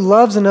one who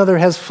loves another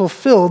has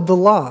fulfilled the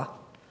law.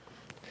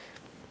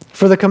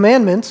 For the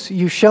commandments,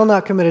 you shall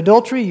not commit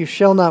adultery, you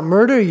shall not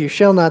murder, you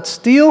shall not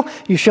steal,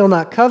 you shall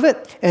not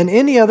covet, and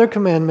any other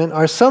commandment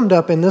are summed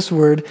up in this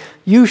word,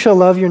 you shall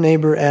love your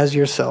neighbor as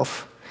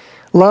yourself.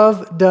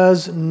 Love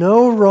does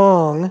no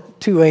wrong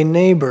to a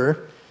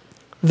neighbor,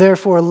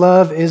 therefore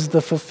love is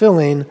the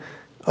fulfilling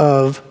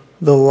of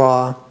the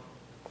law.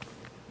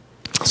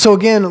 So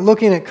again,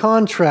 looking at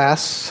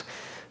contrasts,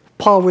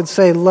 Paul would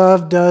say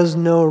love does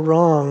no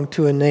wrong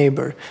to a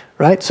neighbor,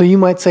 right? So you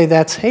might say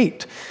that's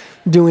hate,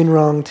 doing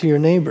wrong to your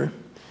neighbor.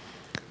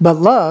 But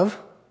love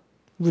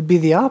would be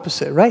the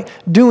opposite, right?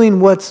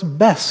 Doing what's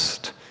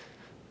best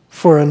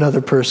for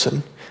another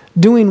person.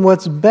 Doing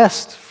what's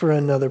best for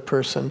another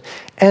person.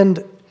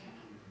 And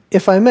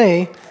if I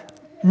may,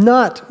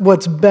 not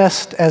what's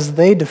best as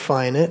they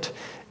define it,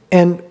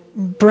 and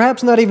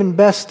perhaps not even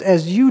best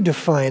as you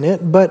define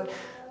it, but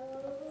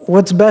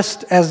what's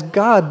best as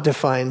God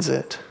defines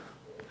it.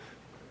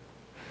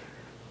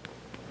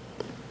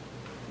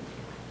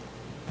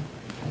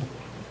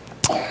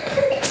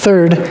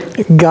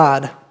 Third,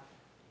 God.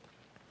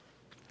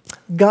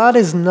 God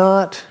is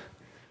not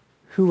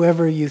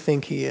whoever you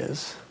think he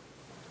is.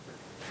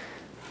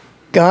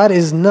 God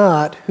is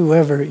not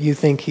whoever you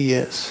think he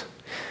is.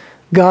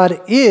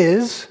 God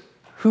is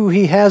who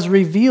he has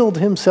revealed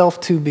himself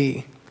to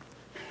be.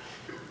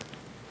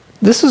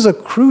 This is a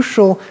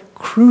crucial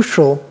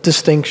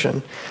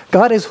distinction.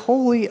 God is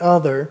wholly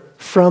other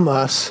from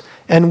us,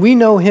 and we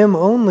know him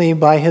only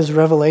by his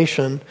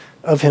revelation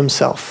of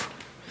himself.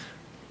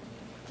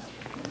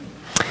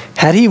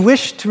 Had he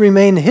wished to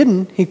remain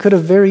hidden, he could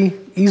have very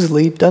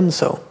easily done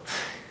so.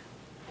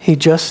 He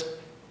just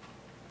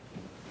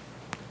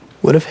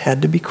would have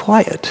had to be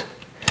quiet.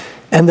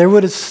 And there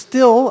would have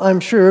still,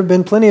 I'm sure,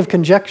 been plenty of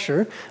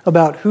conjecture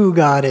about who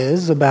God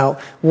is, about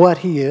what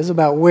he is,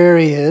 about where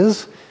he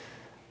is.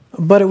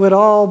 But it would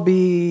all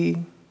be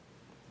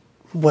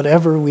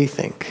whatever we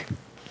think.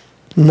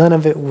 None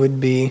of it would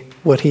be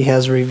what he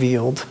has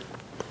revealed.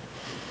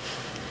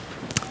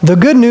 The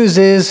good news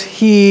is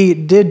he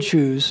did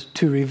choose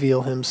to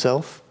reveal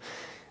himself.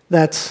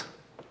 That's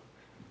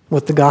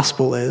what the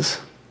gospel is,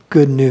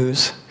 good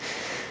news.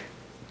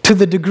 To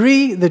the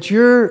degree that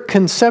your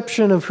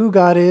conception of who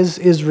God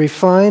is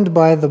refined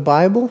by the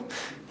Bible,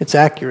 it's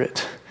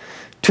accurate.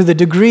 To the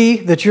degree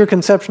that your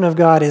conception of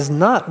God is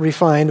not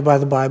refined by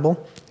the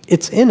Bible,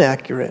 it's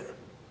inaccurate.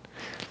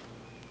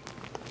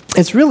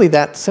 It's really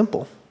that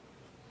simple.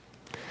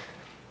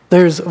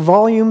 There's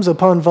volumes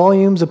upon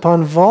volumes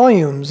upon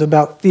volumes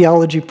about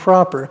theology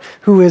proper.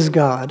 Who is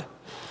God?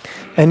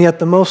 And yet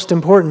the most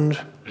important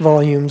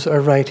volumes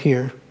are right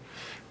here.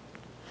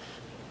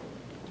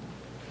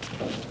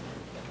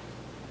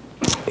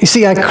 You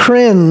see, I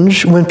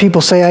cringe when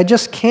people say, I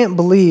just can't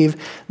believe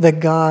that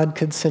God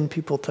could send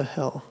people to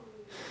hell.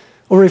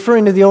 Or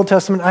referring to the Old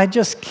Testament, I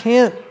just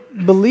can't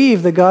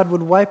believe that God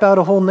would wipe out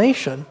a whole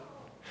nation.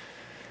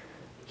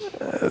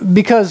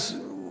 Because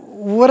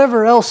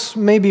whatever else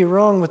may be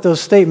wrong with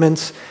those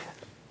statements,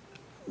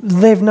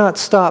 they've not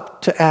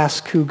stopped to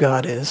ask who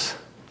God is.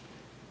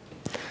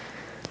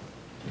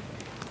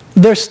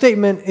 Their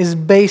statement is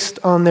based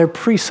on their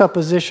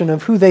presupposition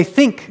of who they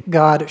think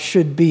God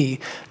should be,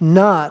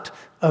 not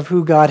of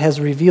who God has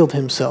revealed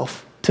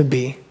himself to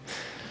be.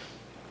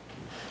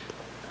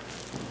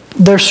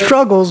 Their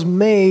struggles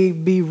may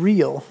be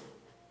real.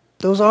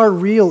 Those are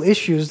real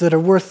issues that are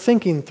worth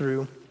thinking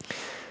through.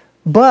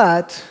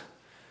 But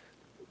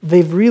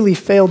they've really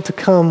failed to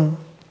come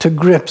to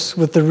grips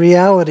with the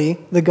reality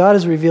that God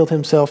has revealed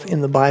himself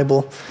in the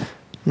Bible,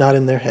 not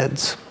in their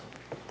heads.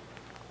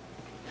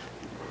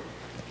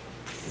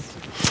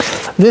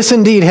 This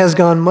indeed has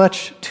gone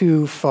much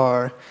too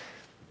far.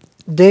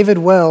 David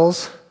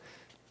Wells,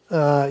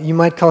 you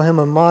might call him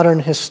a modern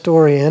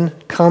historian,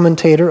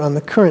 commentator on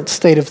the current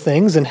state of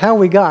things and how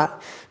we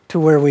got to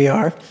where we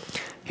are.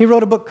 He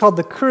wrote a book called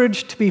The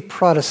Courage to be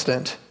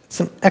Protestant. It's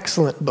an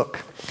excellent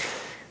book.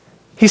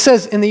 He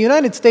says, in the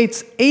United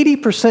States,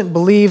 80%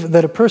 believe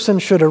that a person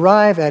should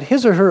arrive at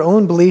his or her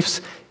own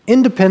beliefs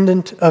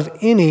independent of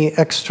any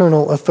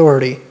external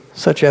authority,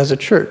 such as a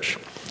church.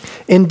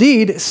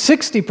 Indeed,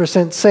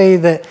 60% say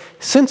that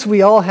since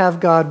we all have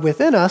God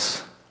within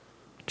us,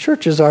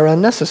 churches are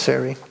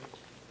unnecessary.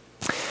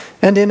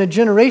 And in a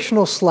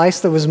generational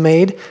slice that was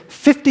made,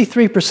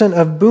 53%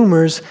 of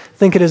boomers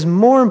think it is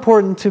more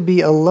important to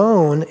be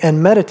alone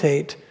and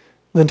meditate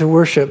than to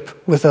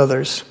worship with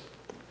others.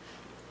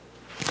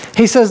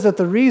 He says that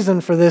the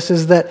reason for this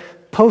is that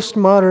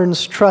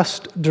postmoderns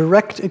trust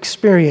direct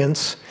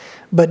experience,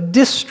 but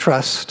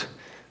distrust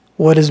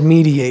what is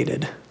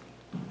mediated.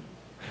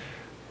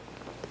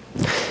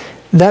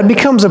 That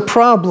becomes a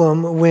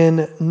problem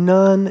when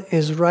none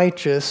is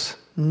righteous,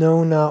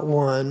 no, not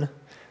one.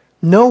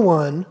 No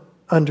one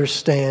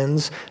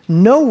understands.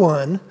 No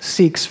one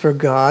seeks for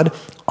God.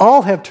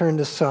 All have turned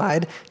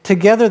aside.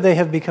 Together they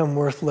have become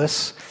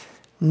worthless.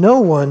 No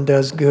one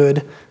does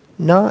good,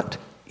 not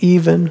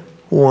even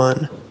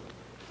one.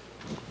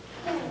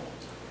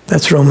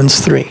 That's Romans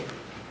 3.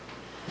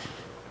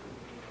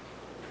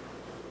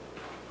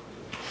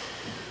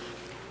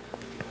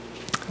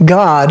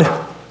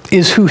 God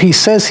is who he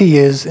says he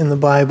is in the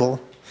Bible,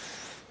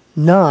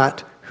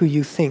 not who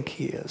you think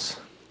he is.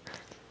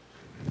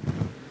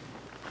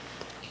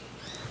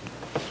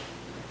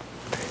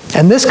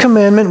 And this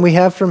commandment we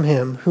have from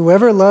him,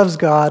 whoever loves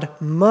God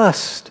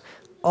must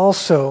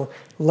also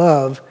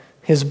love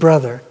his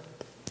brother.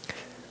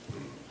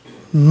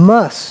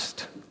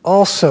 Must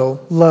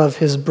also love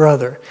his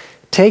brother.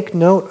 Take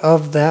note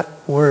of that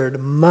word,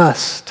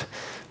 must.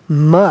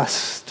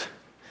 Must.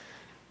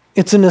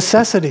 It's a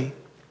necessity.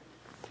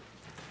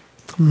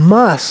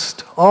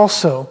 Must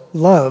also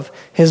love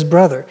his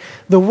brother.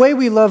 The way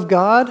we love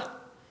God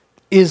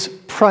is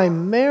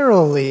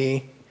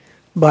primarily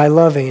by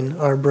loving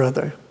our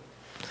brother.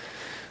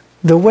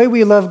 The way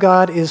we love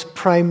God is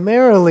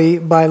primarily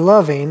by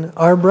loving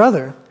our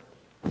brother.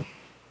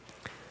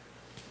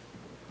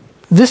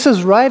 This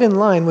is right in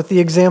line with the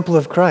example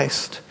of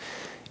Christ.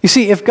 You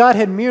see, if God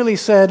had merely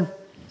said,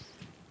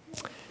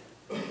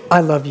 I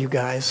love you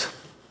guys,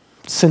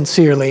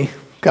 sincerely,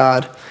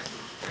 God,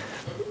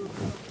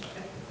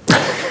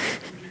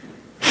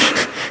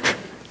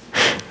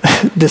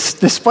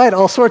 despite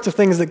all sorts of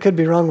things that could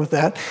be wrong with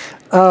that,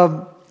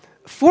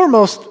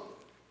 foremost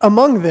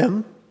among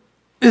them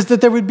is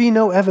that there would be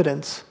no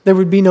evidence, there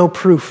would be no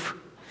proof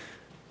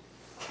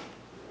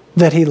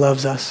that he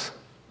loves us.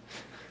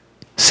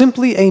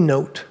 Simply a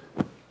note.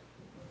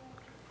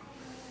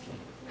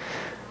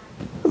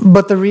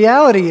 But the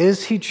reality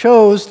is he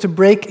chose to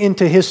break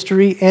into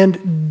history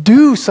and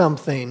do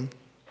something.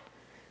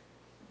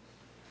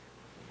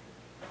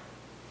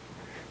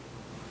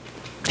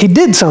 He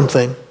did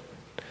something.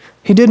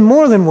 He did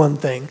more than one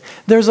thing.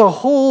 There's a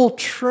whole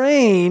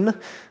train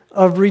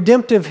of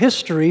redemptive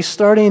history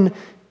starting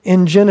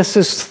in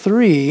Genesis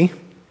 3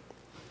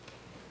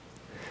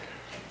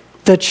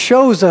 that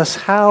shows us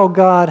how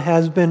God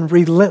has been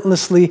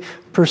relentlessly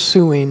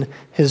pursuing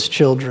his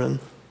children.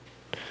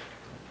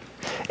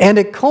 And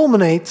it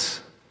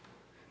culminates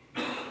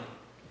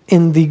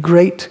in the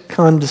great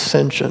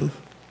condescension.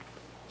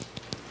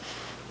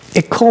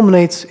 It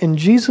culminates in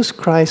Jesus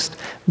Christ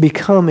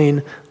becoming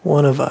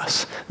one of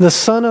us. The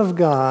Son of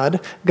God,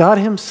 God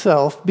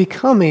himself,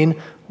 becoming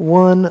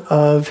one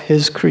of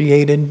his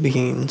created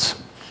beings.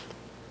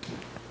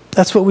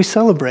 That's what we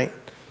celebrate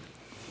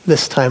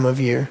this time of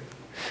year.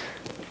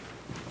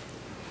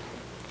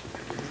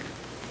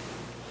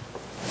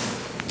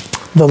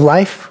 The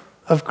life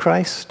of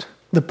Christ,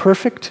 the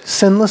perfect,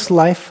 sinless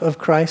life of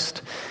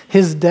Christ,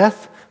 his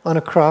death on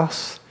a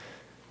cross,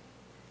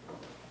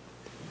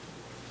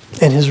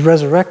 and his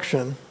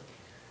resurrection,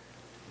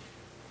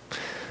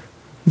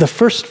 the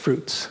first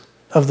fruits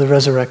of the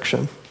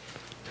resurrection.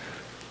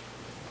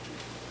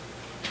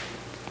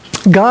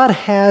 God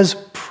has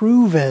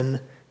proven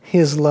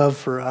his love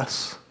for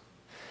us.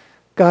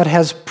 God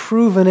has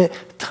proven it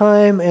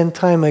time and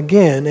time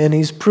again, and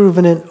he's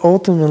proven it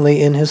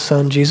ultimately in his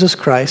Son, Jesus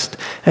Christ,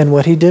 and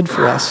what he did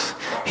for us.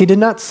 He did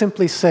not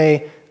simply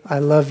say, I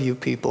love you,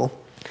 people.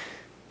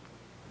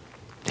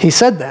 He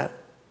said that,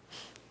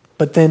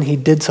 but then he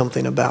did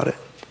something about it,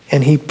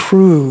 and he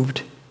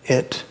proved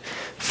it.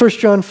 1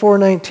 John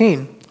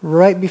 4:19,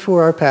 right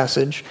before our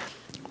passage,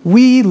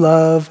 we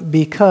love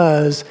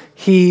because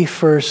he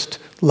first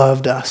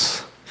loved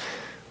us.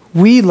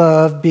 We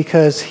love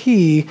because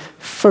he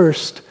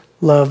first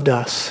loved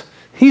us.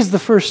 He's the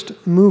first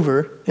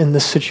mover in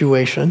this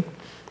situation.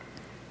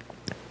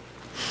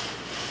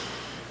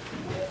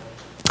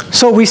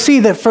 So we see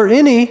that for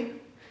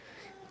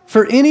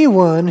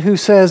anyone who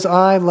says,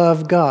 I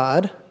love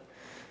God,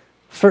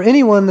 for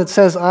anyone that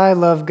says, I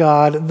love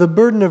God, the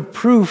burden of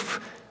proof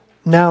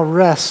now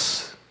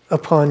rests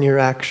upon your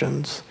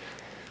actions.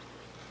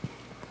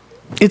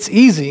 It's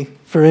easy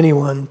for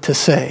anyone to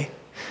say,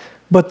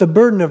 but the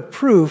burden of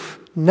proof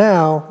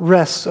now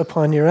rests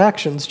upon your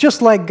actions.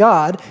 Just like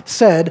God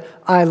said,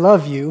 I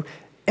love you,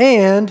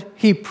 and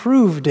he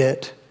proved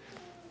it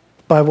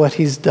by what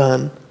he's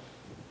done.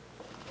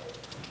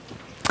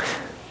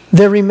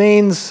 There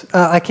remains,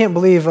 I can't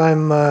believe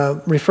I'm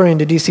referring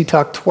to DC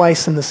Talk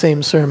twice in the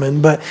same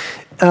sermon, but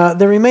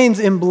there remains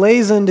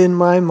emblazoned in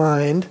my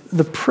mind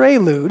the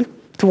prelude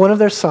to one of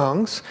their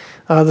songs.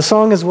 The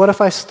song is What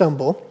If I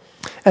Stumble?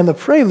 And the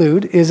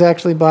prelude is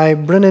actually by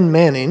Brennan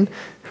Manning,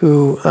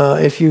 who,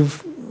 if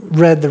you've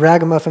read the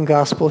Ragamuffin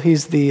Gospel,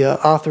 he's the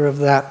author of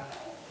that.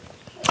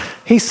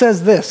 He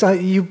says this,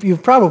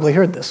 you've probably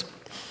heard this.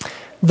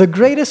 The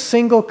greatest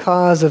single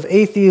cause of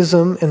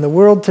atheism in the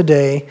world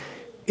today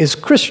is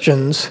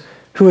Christians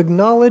who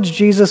acknowledge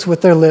Jesus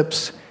with their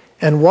lips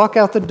and walk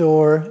out the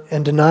door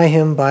and deny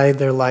him by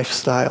their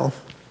lifestyle.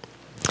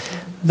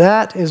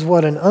 That is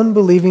what an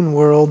unbelieving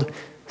world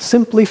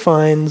simply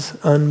finds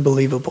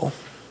unbelievable.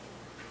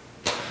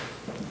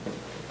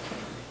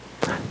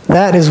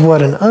 That is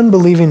what an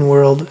unbelieving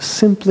world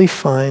simply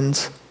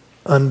finds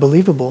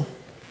unbelievable.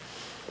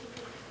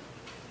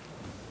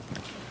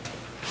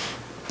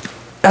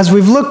 As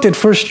we've looked at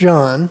 1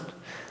 John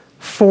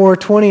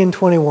 4:20 and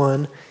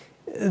 21,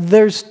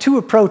 there's two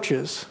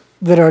approaches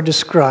that are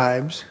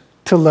described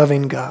to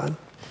loving God.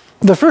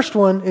 The first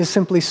one is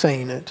simply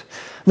saying it.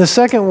 The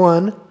second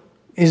one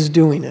is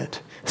doing it,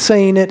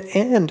 saying it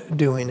and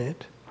doing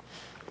it.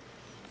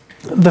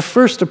 The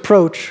first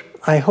approach,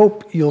 I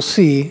hope you'll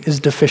see, is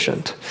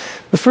deficient.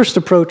 The first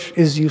approach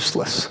is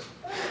useless.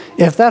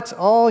 If that's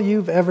all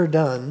you've ever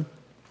done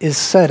is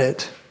said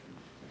it,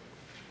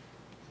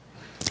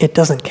 it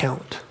doesn't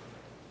count.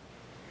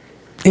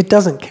 It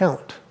doesn't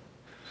count.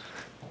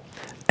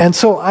 And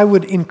so I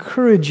would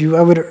encourage you,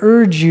 I would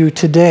urge you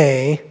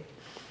today,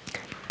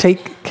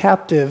 take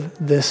captive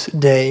this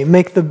day.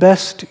 Make the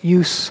best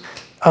use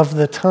of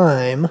the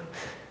time,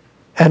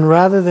 and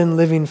rather than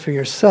living for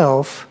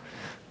yourself,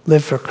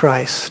 live for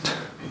Christ.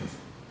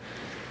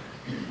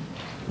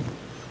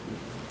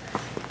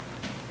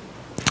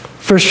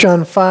 1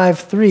 John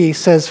 5:3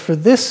 says, For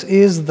this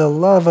is the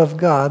love of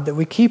God, that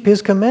we keep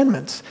his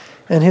commandments,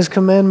 and his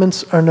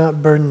commandments are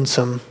not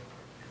burdensome.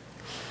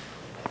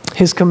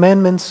 His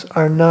commandments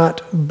are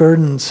not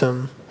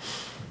burdensome.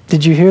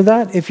 Did you hear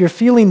that? If you're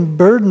feeling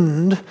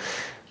burdened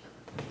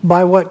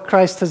by what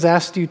Christ has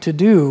asked you to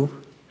do,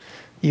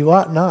 you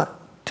ought not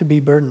to be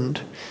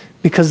burdened,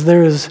 because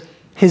there is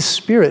his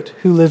Spirit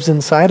who lives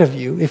inside of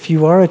you. If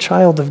you are a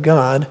child of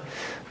God,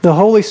 the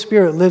Holy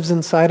Spirit lives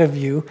inside of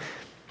you,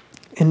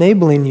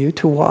 enabling you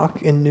to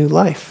walk in new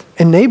life,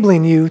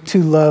 enabling you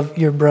to love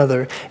your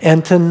brother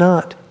and to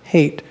not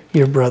hate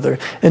your brother,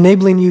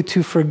 enabling you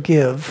to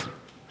forgive.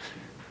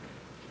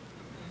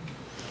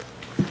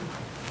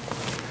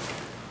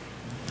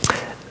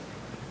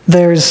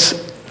 There's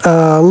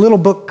a little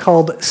book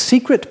called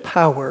Secret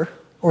Power,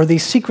 or The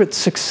Secret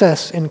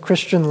Success in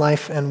Christian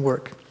Life and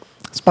Work.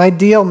 It's by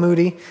D.L.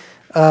 Moody.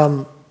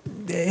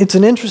 It's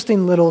an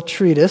interesting little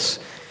treatise.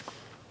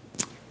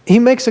 He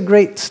makes a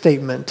great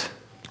statement.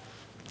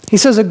 He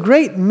says, a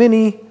great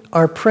many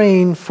are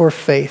praying for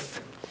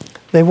faith.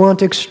 They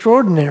want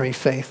extraordinary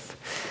faith.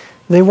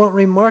 They want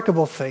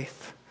remarkable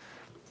faith.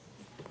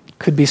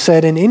 Could be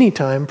said in any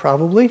time,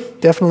 probably,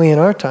 definitely in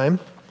our time.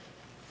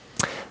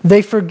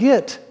 They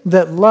forget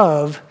that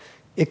love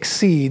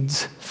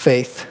exceeds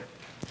faith.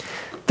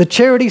 The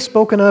charity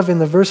spoken of in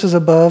the verses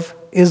above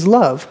is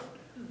love,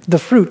 the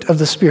fruit of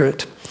the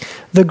Spirit,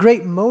 the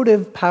great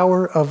motive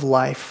power of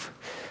life.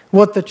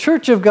 What the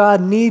Church of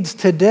God needs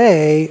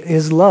today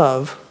is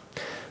love,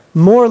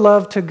 more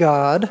love to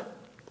God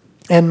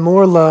and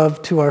more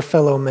love to our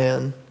fellow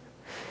man.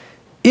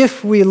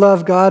 If we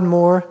love God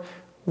more,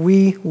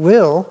 we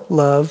will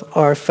love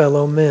our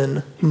fellow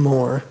men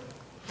more.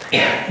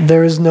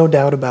 There is no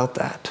doubt about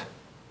that.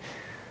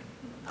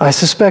 I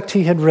suspect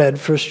he had read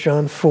 1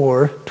 John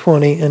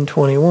 4:20 and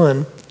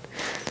 21.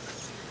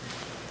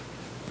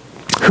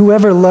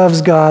 Whoever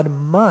loves God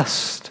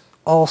must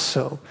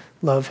also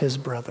love his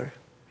brother.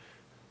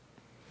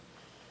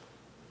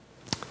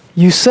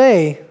 You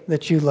say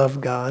that you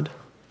love God.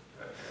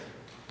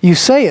 You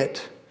say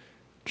it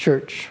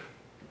church.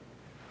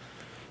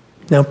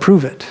 Now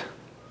prove it.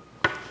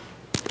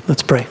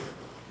 Let's pray.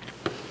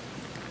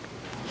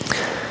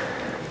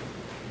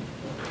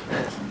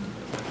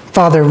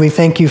 Father, we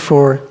thank you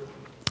for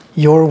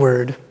your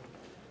word.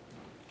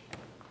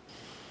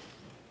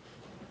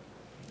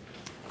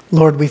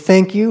 Lord, we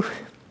thank you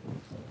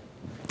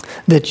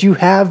that you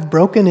have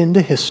broken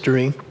into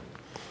history.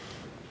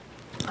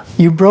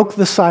 You broke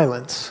the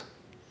silence,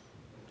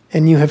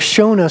 and you have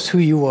shown us who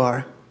you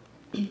are.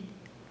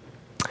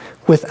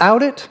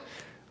 Without it,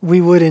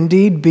 we would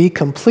indeed be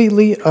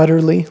completely,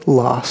 utterly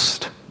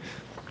lost,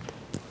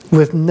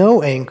 with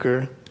no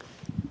anchor,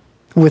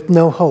 with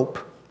no hope.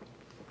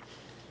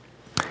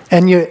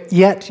 And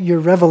yet your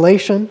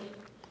revelation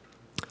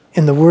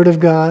in the Word of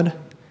God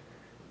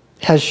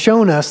has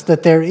shown us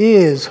that there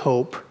is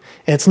hope.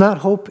 It's not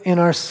hope in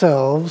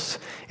ourselves.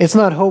 It's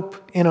not hope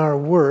in our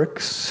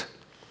works.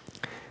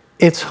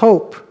 It's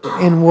hope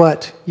in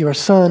what your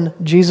Son,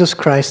 Jesus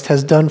Christ,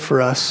 has done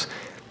for us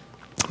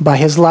by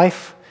his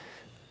life,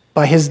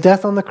 by his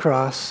death on the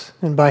cross,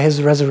 and by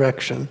his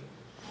resurrection.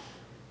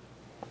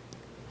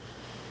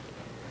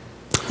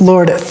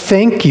 Lord,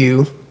 thank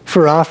you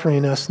for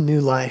offering us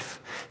new life.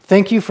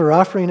 Thank you for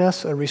offering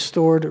us a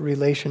restored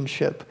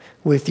relationship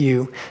with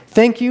you.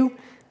 Thank you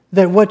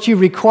that what you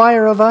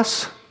require of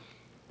us,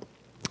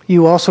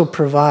 you also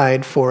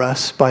provide for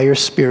us by your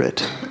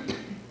Spirit.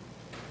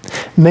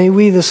 May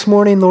we this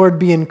morning, Lord,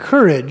 be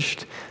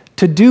encouraged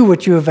to do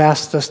what you have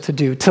asked us to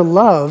do, to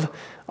love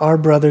our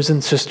brothers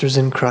and sisters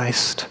in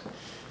Christ.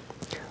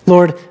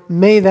 Lord,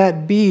 may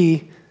that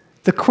be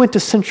the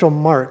quintessential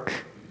mark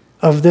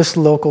of this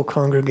local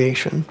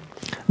congregation,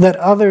 that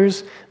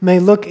others may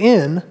look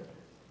in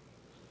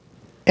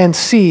and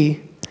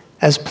see,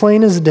 as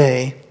plain as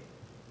day,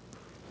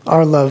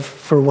 our love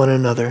for one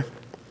another.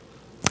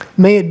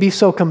 May it be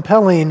so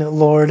compelling,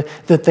 Lord,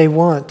 that they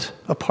want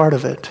a part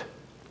of it.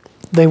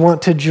 They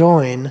want to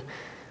join.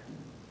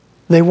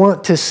 They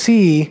want to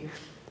see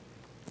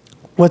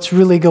what's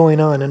really going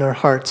on in our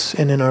hearts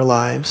and in our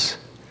lives.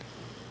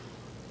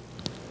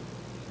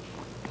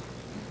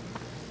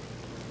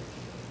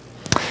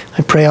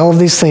 I pray all of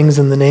these things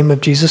in the name of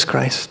Jesus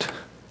Christ.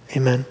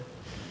 Amen.